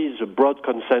 there is a broad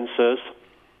consensus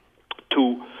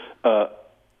to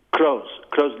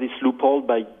close this loophole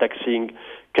by taxing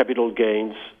capital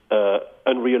gains,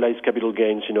 unrealized capital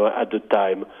gains, at the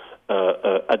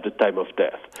time of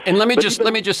death. And let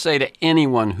me just say to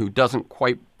anyone who doesn't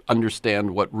quite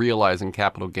understand what realizing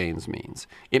capital gains means,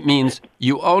 it means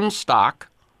you own stock,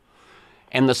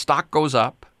 and the stock goes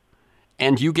up,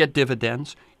 and you get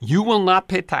dividends. You will not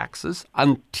pay taxes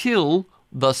until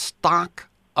the stock.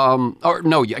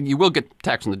 You will get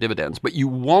tax on the dividends, but you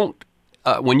won't.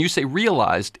 When you say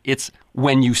realized, it's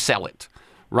when you sell it.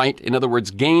 Right? In other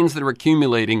words, gains that are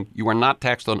accumulating, you are not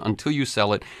taxed on until you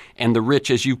sell it. And the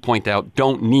rich, as you point out,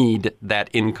 don't need that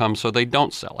income, so they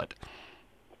don't sell it.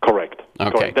 Correct. Okay.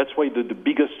 Correct. That's why the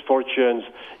biggest fortunes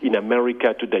in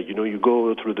America today, you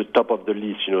go through the top of the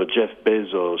list, Jeff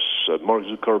Bezos, Mark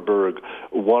Zuckerberg,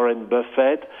 Warren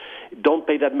Buffett, don't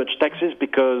pay that much taxes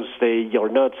because they are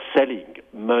not selling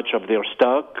much of their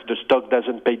stock. The stock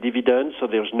doesn't pay dividends, so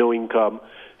there's no income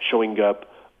showing up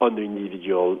on the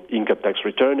individual income tax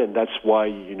return, and that's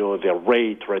why, their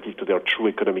rate relative to their true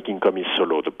economic income is so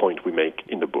low, the point we make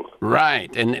in the book.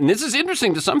 Right. And this is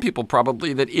interesting to some people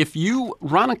probably, that if you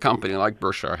run a company like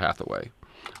Berkshire Hathaway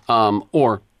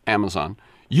or Amazon,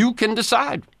 you can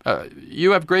decide.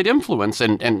 You have great influence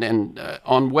and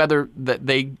on whether that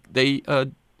they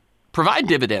provide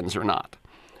dividends or not.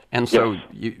 And so,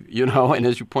 yes. And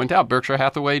as you point out, Berkshire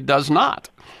Hathaway does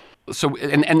not. So,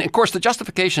 and of course, the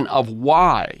justification of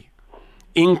why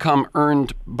income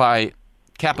earned by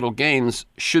capital gains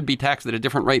should be taxed at a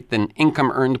different rate than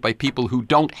income earned by people who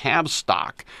don't have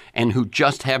stock and who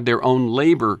just have their own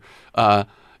labor,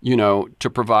 to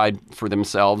provide for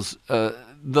themselves.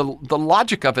 The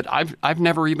logic of it, I've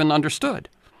never even understood.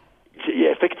 Yeah,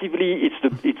 effectively,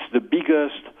 it's the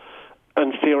biggest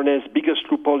unfairness, biggest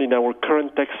loophole in our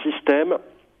current tax system,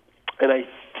 and I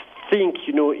think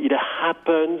it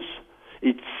happens.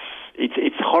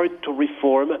 It's hard to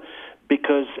reform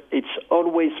because it's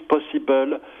always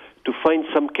possible to find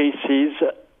some cases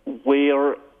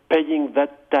where paying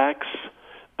that tax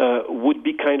would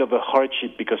be kind of a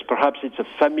hardship because perhaps it's a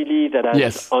family that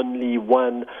has only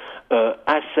one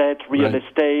asset, real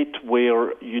estate,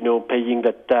 where paying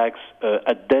that tax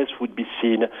at death would be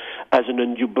seen as an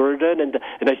undue burden, and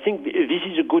I think this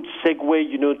is a good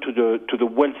segue, to the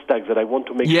wealth tax that I want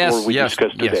to make sure we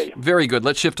discuss today. Yes, very good.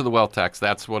 Let's shift to the wealth tax.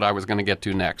 That's what I was going to get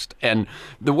to next. And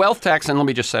the wealth tax, and let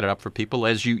me just set it up for people,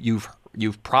 as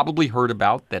You've probably heard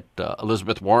about that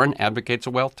Elizabeth Warren advocates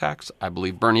a wealth tax. I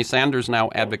believe Bernie Sanders now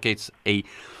advocates a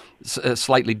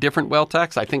slightly different wealth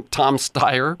tax. I think Tom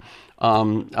Steyer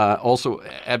also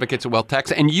advocates a wealth tax.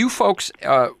 And you folks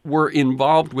were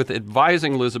involved with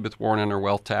advising Elizabeth Warren on her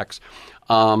wealth tax.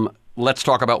 Let's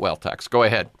talk about wealth tax. Go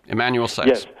ahead. Emmanuel Saez.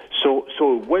 Yes. So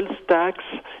wealth tax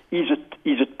is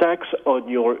a tax on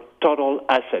your total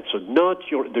assets. So not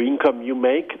the income you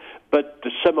make, but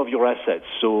the sum of your assets.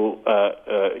 So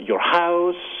your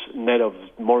house, net of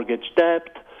mortgage debt,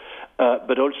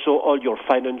 but also all your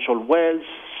financial wealth,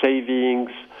 savings,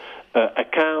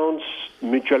 accounts,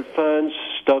 mutual funds,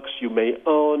 stocks you may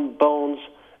own, bonds,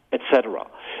 etc.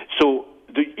 So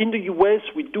in the U.S.,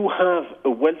 we do have a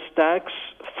wealth tax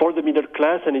for the middle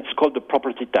class, and it's called the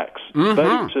property tax. Mm-hmm.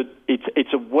 But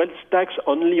it's a wealth tax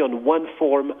only on one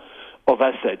form of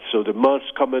assets. So the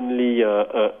most commonly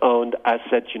owned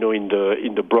asset, in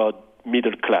the broad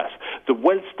middle class. The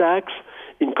wealth tax,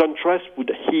 in contrast,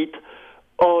 would hit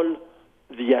all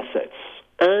the assets,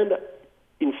 and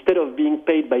instead of being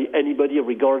paid by anybody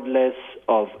regardless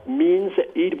of means,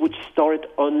 it would start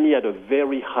only at a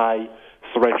very high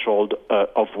threshold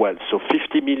of wealth. So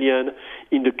 50 million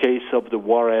in the case of the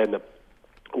Warren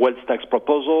wealth tax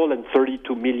proposal and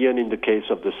 32 million in the case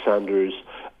of the Sanders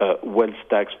wealth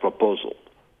tax proposal.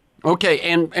 Okay,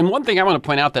 and one thing I want to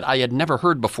point out that I had never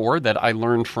heard before that I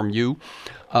learned from you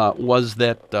was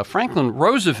that Franklin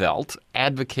Roosevelt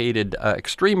advocated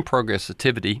extreme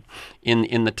progressivity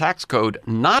in the tax code,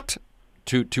 not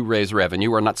to raise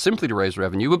revenue, or not simply to raise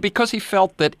revenue, but because he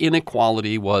felt that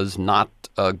inequality was not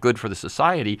good for the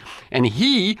society. And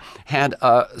he had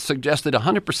suggested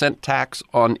 100% tax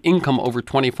on income over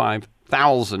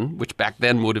 $25,000, which back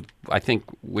then would have, I think,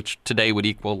 which today would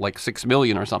equal like 6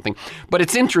 million or something. But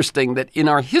it's interesting that in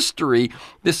our history,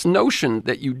 this notion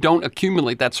that you don't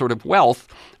accumulate that sort of wealth,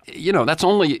 that's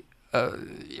only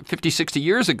 50, 60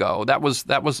 years ago. That was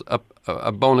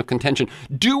a bone of contention.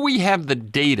 Do we have the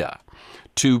data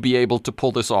to be able to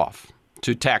pull this off,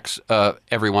 to tax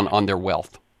everyone on their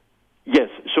wealth? Yes.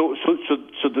 So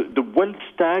the wealth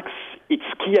tax, its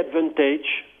key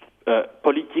advantage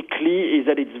politically is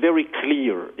that it's very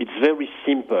clear, it's very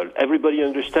simple. Everybody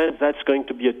understands that's going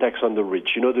to be a tax on the rich.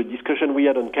 The discussion we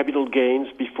had on capital gains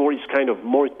before is kind of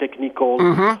more technical,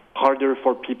 harder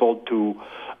for people to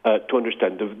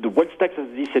understand. The wealth tax has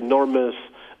this enormous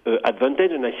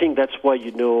advantage, and I think that's why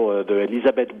the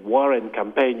Elizabeth Warren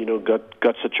campaign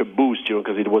got such a boost,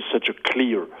 because it was such a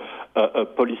clear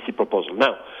policy proposal.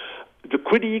 Now, the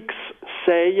critics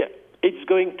say it's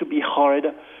going to be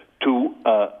hard to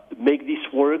make this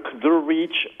work. The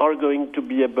rich are going to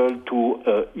be able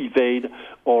to evade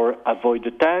or avoid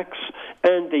the tax,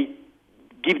 and they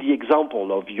give the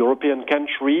example of European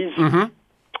countries,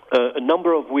 a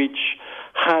number of which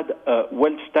had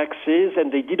wealth taxes,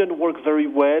 and they didn't work very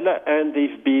well, and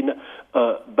they've been,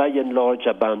 by and large,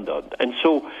 abandoned. And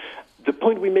so the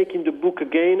point we make in the book,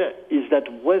 again, is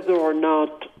that whether or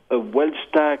not a wealth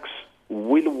tax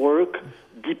will work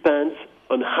depends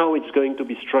on how it's going to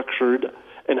be structured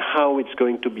and how it's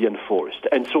going to be enforced.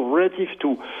 And so relative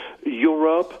to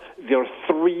Europe, there are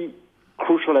three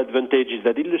crucial advantages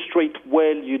that illustrate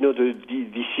well,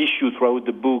 this issue throughout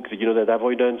the book, that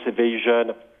avoidance,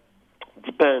 evasion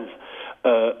depends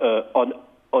on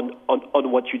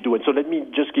what you do. And so let me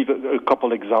just give a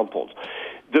couple examples.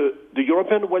 The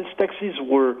European wealth taxes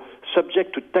were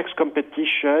subject to tax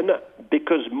competition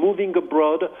because moving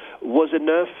abroad was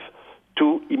enough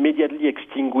to immediately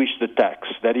extinguish the tax.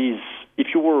 That is, if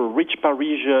you were a rich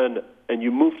Parisian and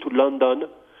you moved to London,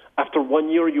 after 1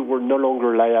 year you were no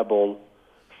longer liable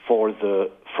for the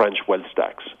French wealth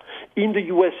tax. In the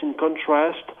U.S., in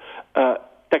contrast,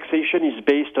 taxation is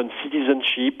based on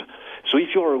citizenship. So if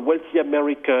you're a wealthy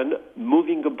American,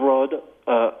 moving abroad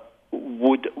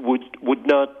would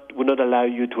not allow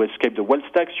you to escape the wealth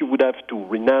tax. You would have to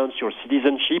renounce your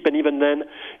citizenship, and even then,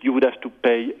 you would have to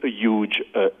pay a huge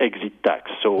exit tax.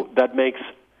 So that makes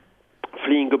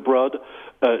fleeing abroad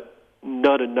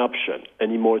not an option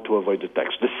anymore to avoid the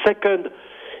tax. The second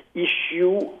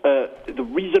issue, the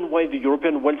reason why the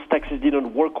European wealth taxes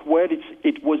didn't work well,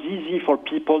 it was easy for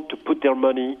people to put their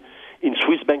money in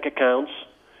Swiss bank accounts,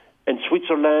 and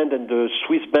Switzerland and the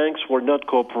Swiss banks were not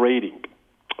cooperating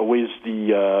with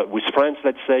France,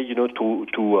 let's say,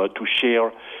 to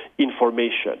share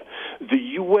information. The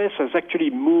U.S. has actually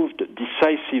moved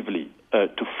decisively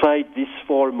to fight this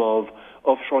form of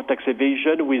offshore tax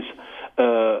evasion with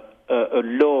a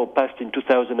law passed in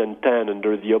 2010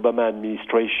 under the Obama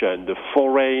administration, the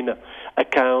Foreign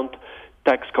Account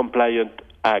Tax Compliant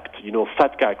Act,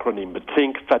 FATCA acronym, but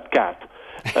think FATCAT.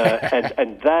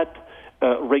 And that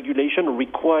regulation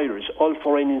requires all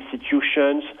foreign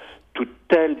institutions to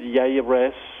tell the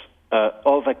IRS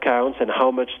of accounts and how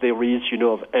much there is,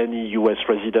 of any U.S.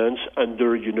 residents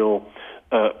under,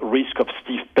 risk of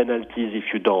stiff penalties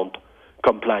if you don't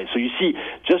comply. So you see,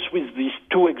 just with these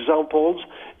two examples,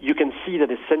 you can see that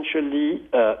essentially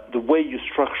the way you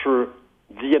structure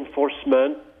the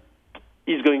enforcement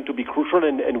is going to be crucial,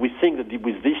 and we think that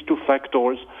with these two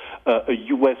factors, a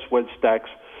U.S. wealth tax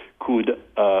could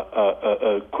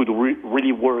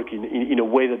really work in a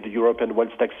way that the European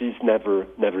wealth taxes never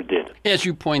did. As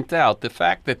you point out, the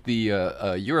fact that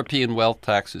the European wealth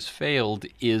taxes failed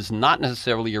is not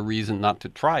necessarily a reason not to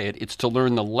try it. It's to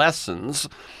learn the lessons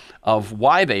of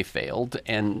why they failed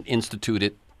and institute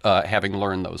it, having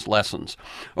learned those lessons.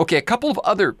 Okay, a couple of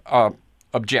other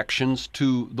objections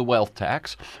to the wealth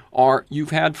tax are you've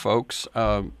had folks,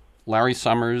 Larry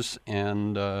Summers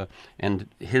and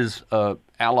his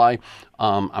ally,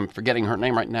 I'm forgetting her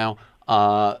name right now,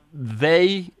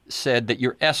 they said that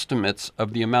your estimates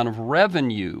of the amount of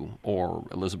revenue, or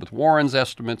Elizabeth Warren's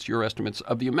estimates, your estimates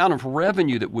of the amount of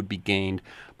revenue that would be gained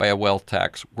by a wealth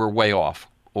tax were way off.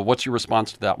 Well, what's your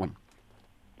response to that one?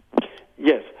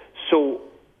 Yes. So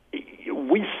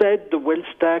we said the wealth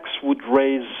tax would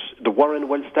raise, the Warren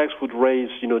wealth tax would raise,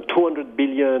 $200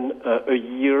 billion a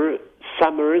year.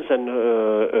 Summers and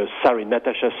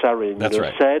Natasha Sarin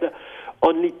right. said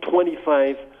only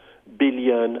 $25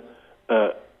 billion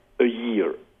a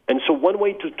year. And so one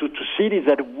way to see it is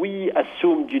that we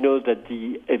assumed, that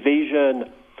the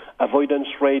evasion avoidance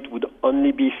rate would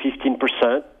only be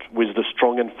 15% with the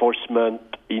strong enforcement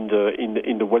in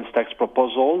the wealth tax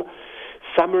proposal.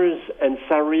 Summers and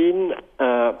Sarin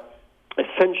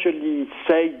essentially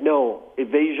say no,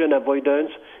 evasion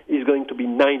avoidance is going to be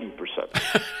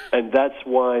 90%. And that's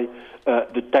why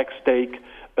the tax take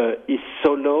is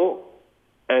so low.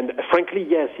 And frankly,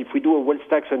 yes, if we do a wealth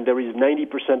tax and there is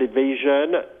 90%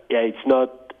 evasion,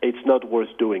 it's not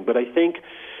worth doing. But I think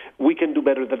we can do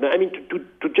better than that. I mean,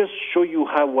 to just show you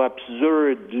how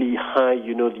absurdly high,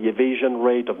 the evasion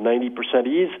rate of 90%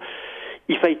 is,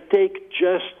 if I take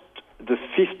just the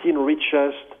 15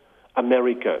 richest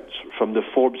Americans from the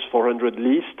Forbes 400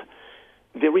 list,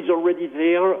 there is already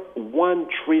there $1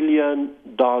 trillion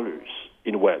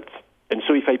in wealth. And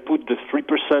so if I put the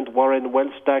 3% Warren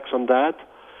wealth tax on that,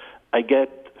 I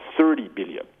get $30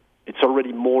 billion. It's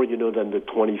already more, than the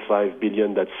 $25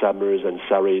 billion that Summers and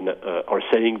Sarin are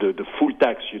saying the full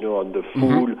tax, on the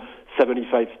full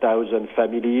 75,000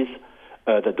 families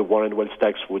that the Warren wealth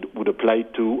tax would apply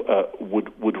to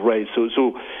would raise. So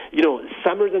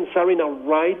Summers and Sarin are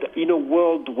right in a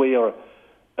world where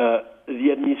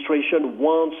the administration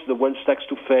wants the wealth tax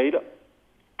to fade.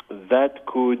 That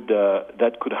could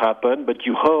happen, but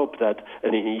you hope that,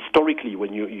 and historically,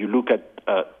 when you look at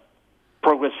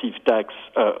progressive tax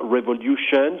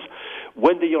revolutions,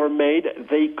 when they are made,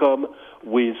 they come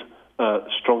with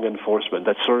strong enforcement.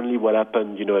 That's certainly what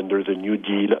happened, under the New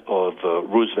Deal of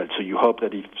Roosevelt. So you hope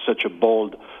that if such a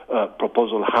bold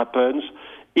proposal happens,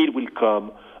 it will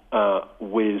come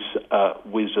with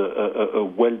a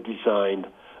well-designed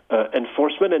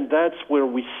enforcement, and that's where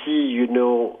we see,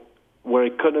 where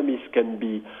economists can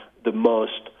be the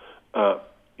most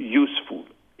useful.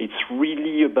 It's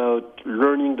really about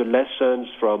learning the lessons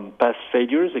from past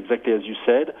failures, exactly as you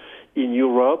said, in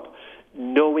Europe,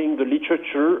 knowing the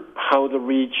literature, how the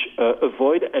rich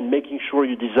avoid, and making sure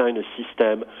you design a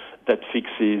system that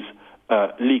fixes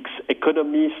leaks.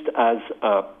 Economists as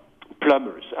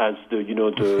plumbers, as the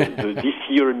this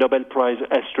year Nobel Prize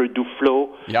Esther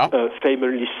Duflo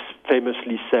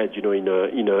famously said,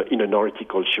 in an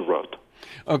article she wrote.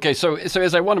 Okay, so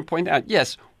as I want to point out,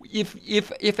 yes, if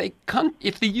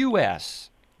the U.S.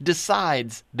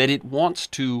 decides that it wants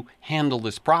to handle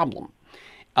this problem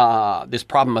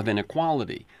of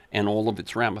inequality and all of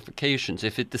its ramifications,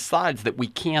 if it decides that we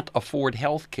can't afford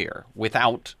health care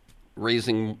without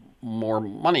raising more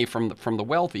money from the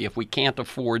wealthy, if we can't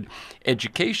afford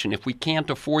education, if we can't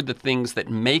afford the things that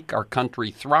make our country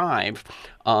thrive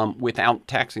without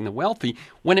taxing the wealthy,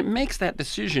 when it makes that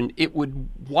decision,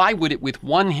 why would it with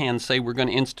one hand say we're going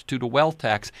to institute a wealth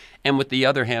tax and with the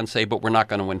other hand say, but we're not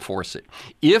going to enforce it?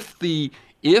 If the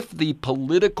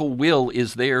political will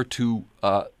is there to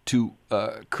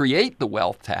create the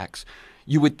wealth tax,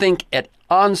 you would think at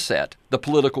onset the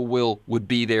political will would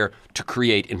be there to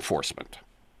create enforcement.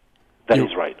 That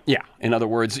is right. Yeah. In other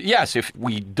words, yes, if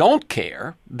we don't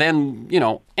care, then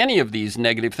any of these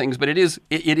negative things. But it's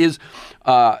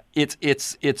a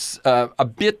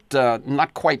bit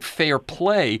not quite fair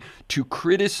play to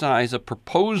criticize a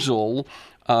proposal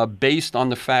based on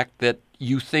the fact that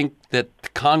you think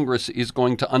that Congress is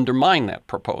going to undermine that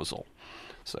proposal.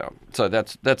 So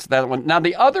that's that one. Now,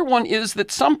 the other one is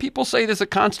that some people say there's a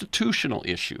constitutional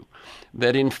issue,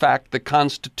 that in fact the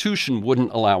Constitution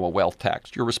wouldn't allow a wealth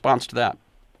tax. Your response to that?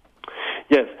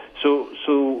 Yes. So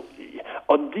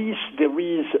on this, there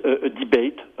is a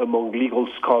debate among legal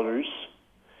scholars,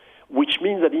 which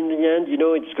means that in the end,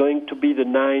 it's going to be the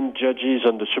 9 judges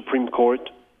on the Supreme Court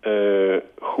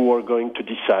who are going to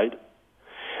decide.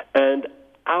 And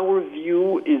our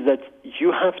view is that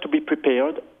you have to be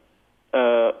prepared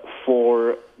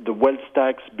for the wealth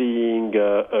tax being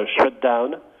shut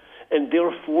down, and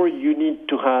therefore you need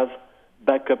to have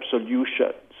backup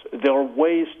solutions. There are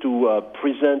ways to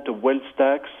present a wealth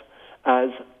tax as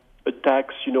a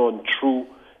tax, on true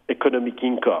economic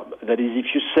income. That is,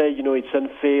 if you say, it's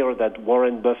unfair that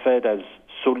Warren Buffett has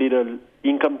so little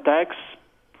income tax,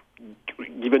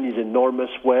 given his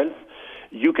enormous wealth,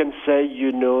 you can say,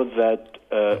 that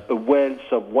a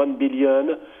wealth of $1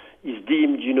 billion is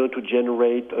deemed, to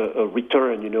generate a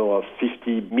return, of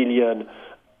 50 million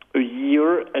a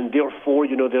year, and therefore,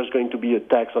 there's going to be a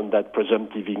tax on that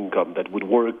presumptive income that would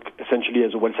work essentially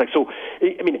as a wealth tax. So,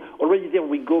 already there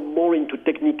we go more into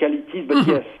technicalities, but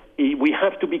yes, we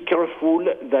have to be careful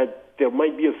that there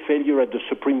might be a failure at the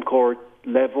Supreme Court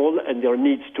level, and there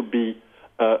needs to be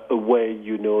a way,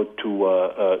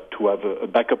 to have a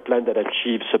backup plan that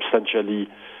achieves substantially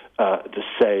the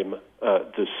same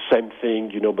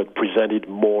thing, but presented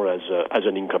more as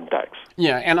an income tax.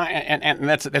 Yeah, and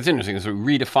that's interesting. So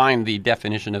we redefine the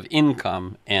definition of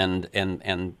income, and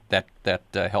that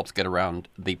helps get around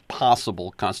the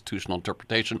possible constitutional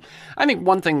interpretation. I think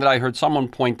one thing that I heard someone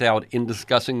point out in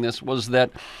discussing this was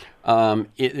that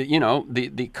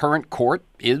the current court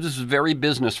is very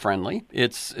business friendly.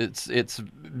 It's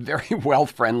very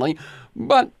wealth friendly,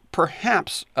 but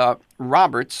perhaps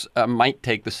Roberts might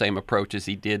take the same approach as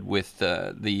he did with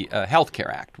the Health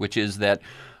Care Act, which is that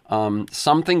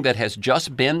something that has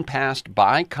just been passed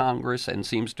by Congress and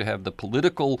seems to have the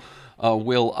political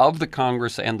will of the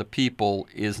Congress and the people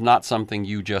is not something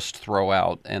you just throw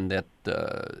out, and that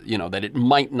that it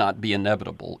might not be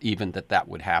inevitable even that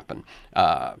would happen.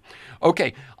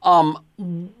 Okay.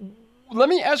 Let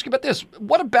me ask you about this.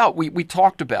 What about, we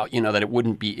talked about,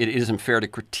 that it isn't fair to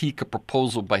critique a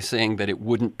proposal by saying that it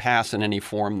wouldn't pass in any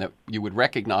form that you would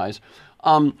recognize.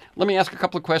 Let me ask a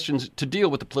couple of questions to deal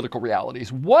with the political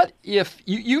realities. What if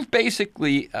you've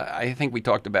basically, I think we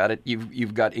talked about it,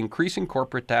 you've got increasing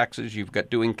corporate taxes, you've got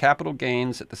doing capital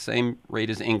gains at the same rate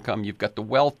as income, you've got the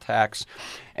wealth tax,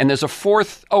 and there's the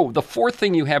fourth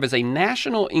thing you have is a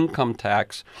national income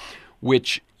tax,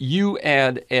 which you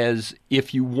add as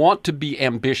if you want to be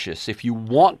ambitious, if you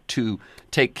want to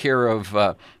take care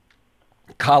of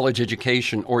college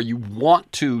education, or you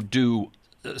want to do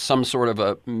some sort of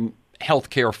a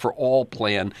healthcare for all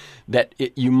plan, that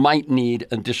you might need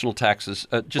additional taxes.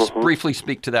 Just briefly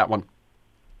speak to that one.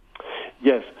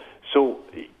 Yes. So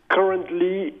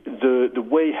currently, the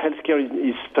way healthcare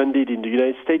is funded in the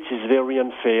United States is very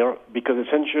unfair, because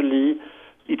essentially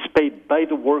it's paid by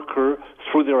the worker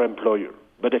through their employer.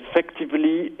 But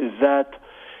effectively,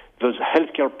 those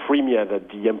healthcare premia that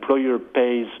the employer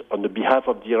pays on the behalf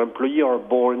of the employee are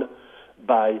borne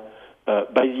by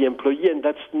the employee, and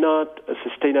that's not a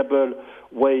sustainable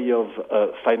way of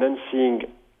financing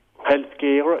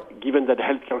healthcare, given that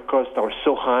healthcare costs are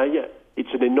so high.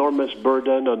 It's an enormous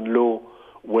burden on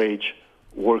low-wage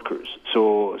workers.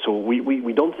 So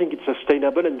we don't think it's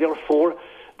sustainable, and therefore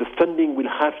the funding will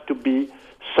have to be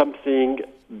something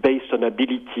based on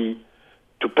ability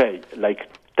to pay, like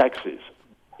taxes.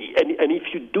 And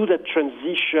if you do that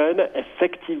transition,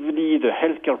 effectively the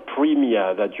healthcare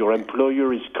premia that your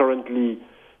employer is currently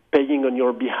paying on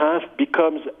your behalf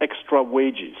becomes extra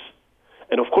wages.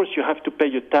 And of course, you have to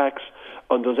pay a tax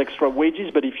on those extra wages,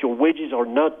 but if your wages are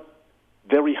not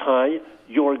very high,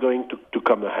 you are going to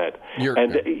come ahead.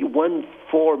 One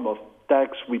form of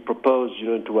tax we propose,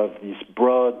 to have this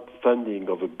broad funding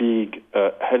of a big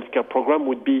healthcare program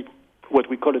would be what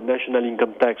we call a national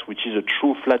income tax, which is a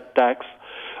true flat tax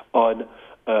on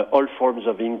all forms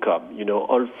of income,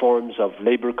 all forms of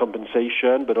labor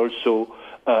compensation, but also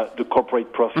the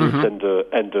corporate profits and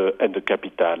the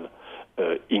capital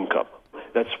income.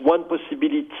 That's one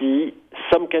possibility.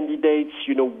 Some candidates,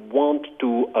 want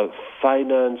to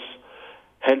finance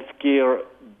healthcare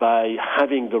by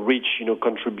having the rich,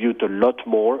 contribute a lot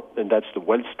more, and that's the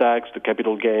wealth tax, the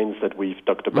capital gains that we've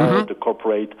talked about, the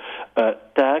corporate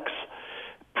tax.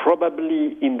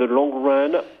 Probably in the long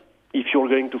run, if you're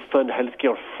going to fund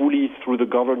healthcare fully through the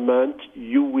government,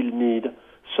 you will need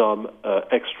some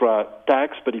extra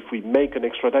tax. But if we make an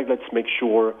extra tax, let's make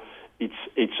sure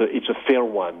it's a fair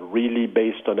one, really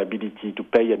based on ability to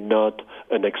pay and not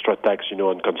an extra tax,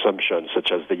 on consumption,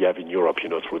 such as they have in Europe,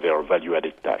 through their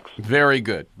value-added tax. Very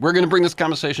good. We're going to bring this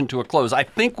conversation to a close. I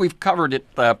think we've covered it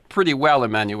pretty well,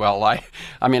 Emmanuel. I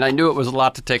mean, I knew it was a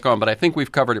lot to take on, but I think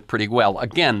we've covered it pretty well.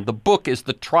 Again, the book is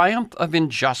The Triumph of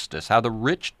Injustice, How the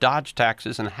Rich Dodge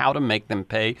Taxes and How to Make Them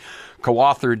Pay,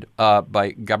 co-authored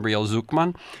by Gabriel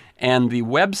Zucman. And the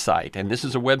website, and this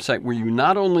is a website where you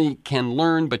not only can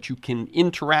learn, but you can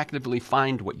interactively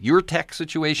find what your tax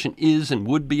situation is and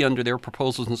would be under their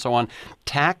proposals and so on,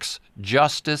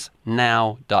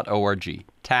 taxjusticenow.org.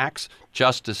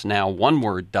 taxjusticenow, one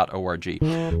word.org.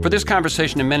 For this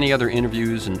conversation and many other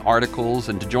interviews and articles,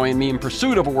 and to join me in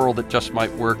pursuit of a world that just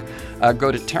might work,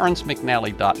 go to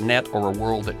terencemcnally.net or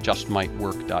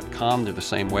aworldthatjustmightwork.com. They're the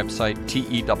same website,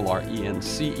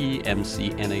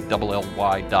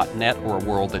 terencemcnally.net or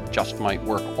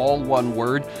aworldthatjustmightwork, all one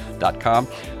word.com.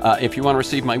 If you want to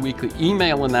receive my weekly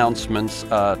email announcements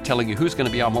telling you who's going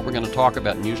to be on, what we're going to talk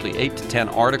about, and usually 8 to 10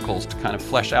 articles to kind of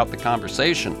flesh out the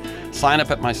conversation, sign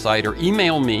up at my site or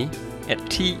email me at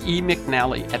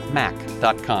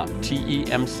temcnally@mac.com,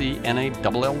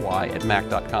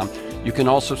 temcnally@mac.com. You can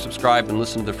also subscribe and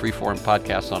listen to the Freeform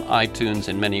podcasts on iTunes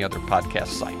and many other podcast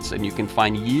sites. And you can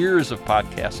find years of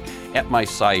podcasts at my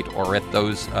site or at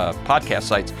those podcast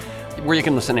sites where you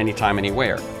can listen anytime,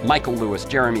 anywhere. Michael Lewis,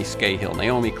 Jeremy Scahill,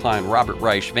 Naomi Klein, Robert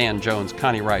Reich, Van Jones,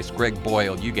 Connie Rice, Greg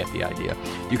Boyle, you get the idea.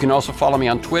 You can also follow me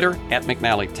on Twitter,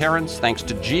 @McNallyTerrence. Thanks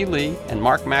to G. Lee and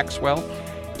Mark Maxwell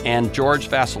and George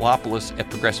Vasilopoulos at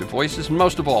Progressive Voices. And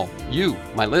most of all, you,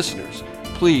 my listeners,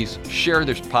 please share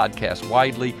this podcast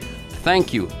widely.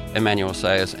 Thank you, Emmanuel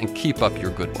Saez, and keep up your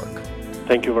good work.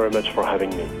 Thank you very much for having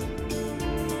me.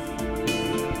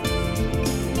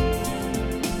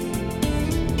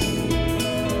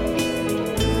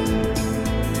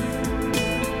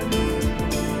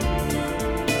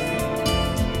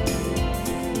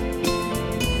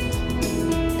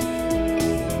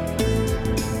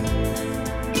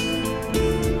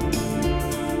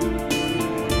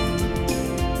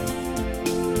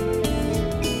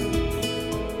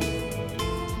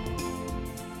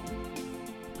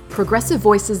 Progressive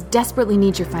Voices desperately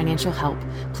need your financial help.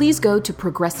 Please go to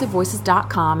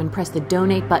progressivevoices.com and press the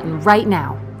donate button right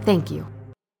now. Thank you.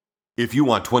 If you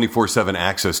want 24/7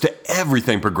 access to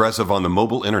everything Progressive on the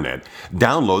mobile internet,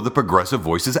 download the Progressive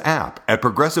Voices app at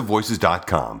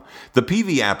progressivevoices.com. The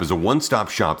PV app is a one-stop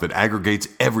shop that aggregates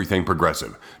everything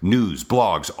Progressive: news,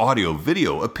 blogs, audio,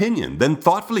 video, opinion, then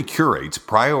thoughtfully curates,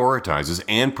 prioritizes,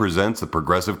 and presents the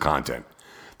Progressive content.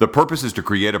 The purpose is to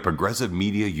create a progressive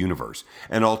media universe,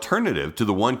 an alternative to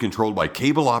the one controlled by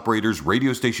cable operators,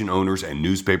 radio station owners, and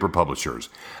newspaper publishers.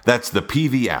 That's the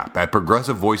PV app at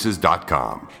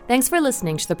progressivevoices.com. Thanks for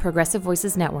listening to the Progressive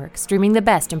Voices Network, streaming the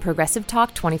best in progressive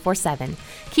talk 24/7.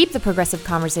 Keep the progressive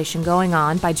conversation going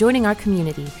on by joining our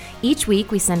community. Each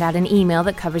week, we send out an email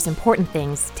that covers important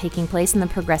things taking place in the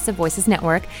Progressive Voices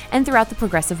Network and throughout the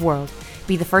progressive world.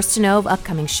 Be the first to know of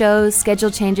upcoming shows, schedule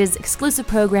changes, exclusive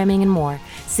programming, and more.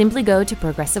 Simply go to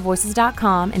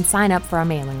progressivevoices.com and sign up for our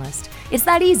mailing list. It's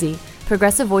that easy.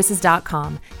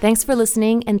 progressivevoices.com. Thanks for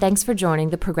listening, and thanks for joining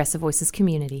the Progressive Voices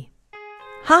community.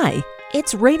 Hi,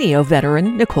 it's radio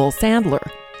veteran Nicole Sandler.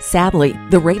 Sadly,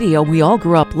 the radio we all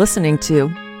grew up listening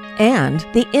to and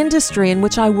the industry in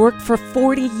which I worked for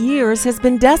 40 years has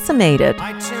been decimated.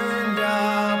 I turned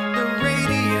up the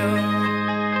radio.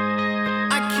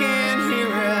 I can't hear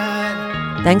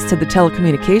it. Thanks to the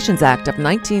Telecommunications Act of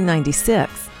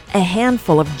 1996, a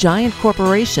handful of giant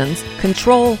corporations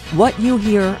control what you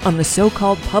hear on the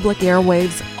so-called public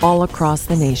airwaves all across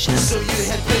the nation. So you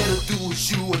had better do what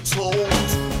you were told.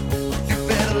 You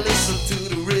better listen to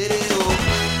the radio.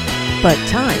 But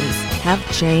times have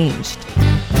changed.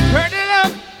 Turn it up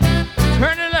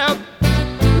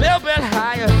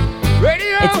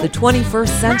the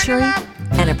 21st century,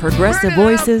 and at Progressive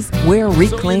Voices, we're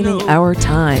reclaiming our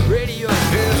time.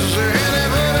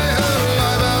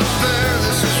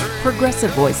 Progressive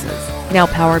Voices, now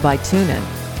powered by TuneIn,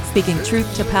 speaking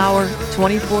truth to power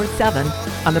 24/7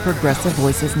 on the Progressive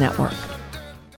Voices Network.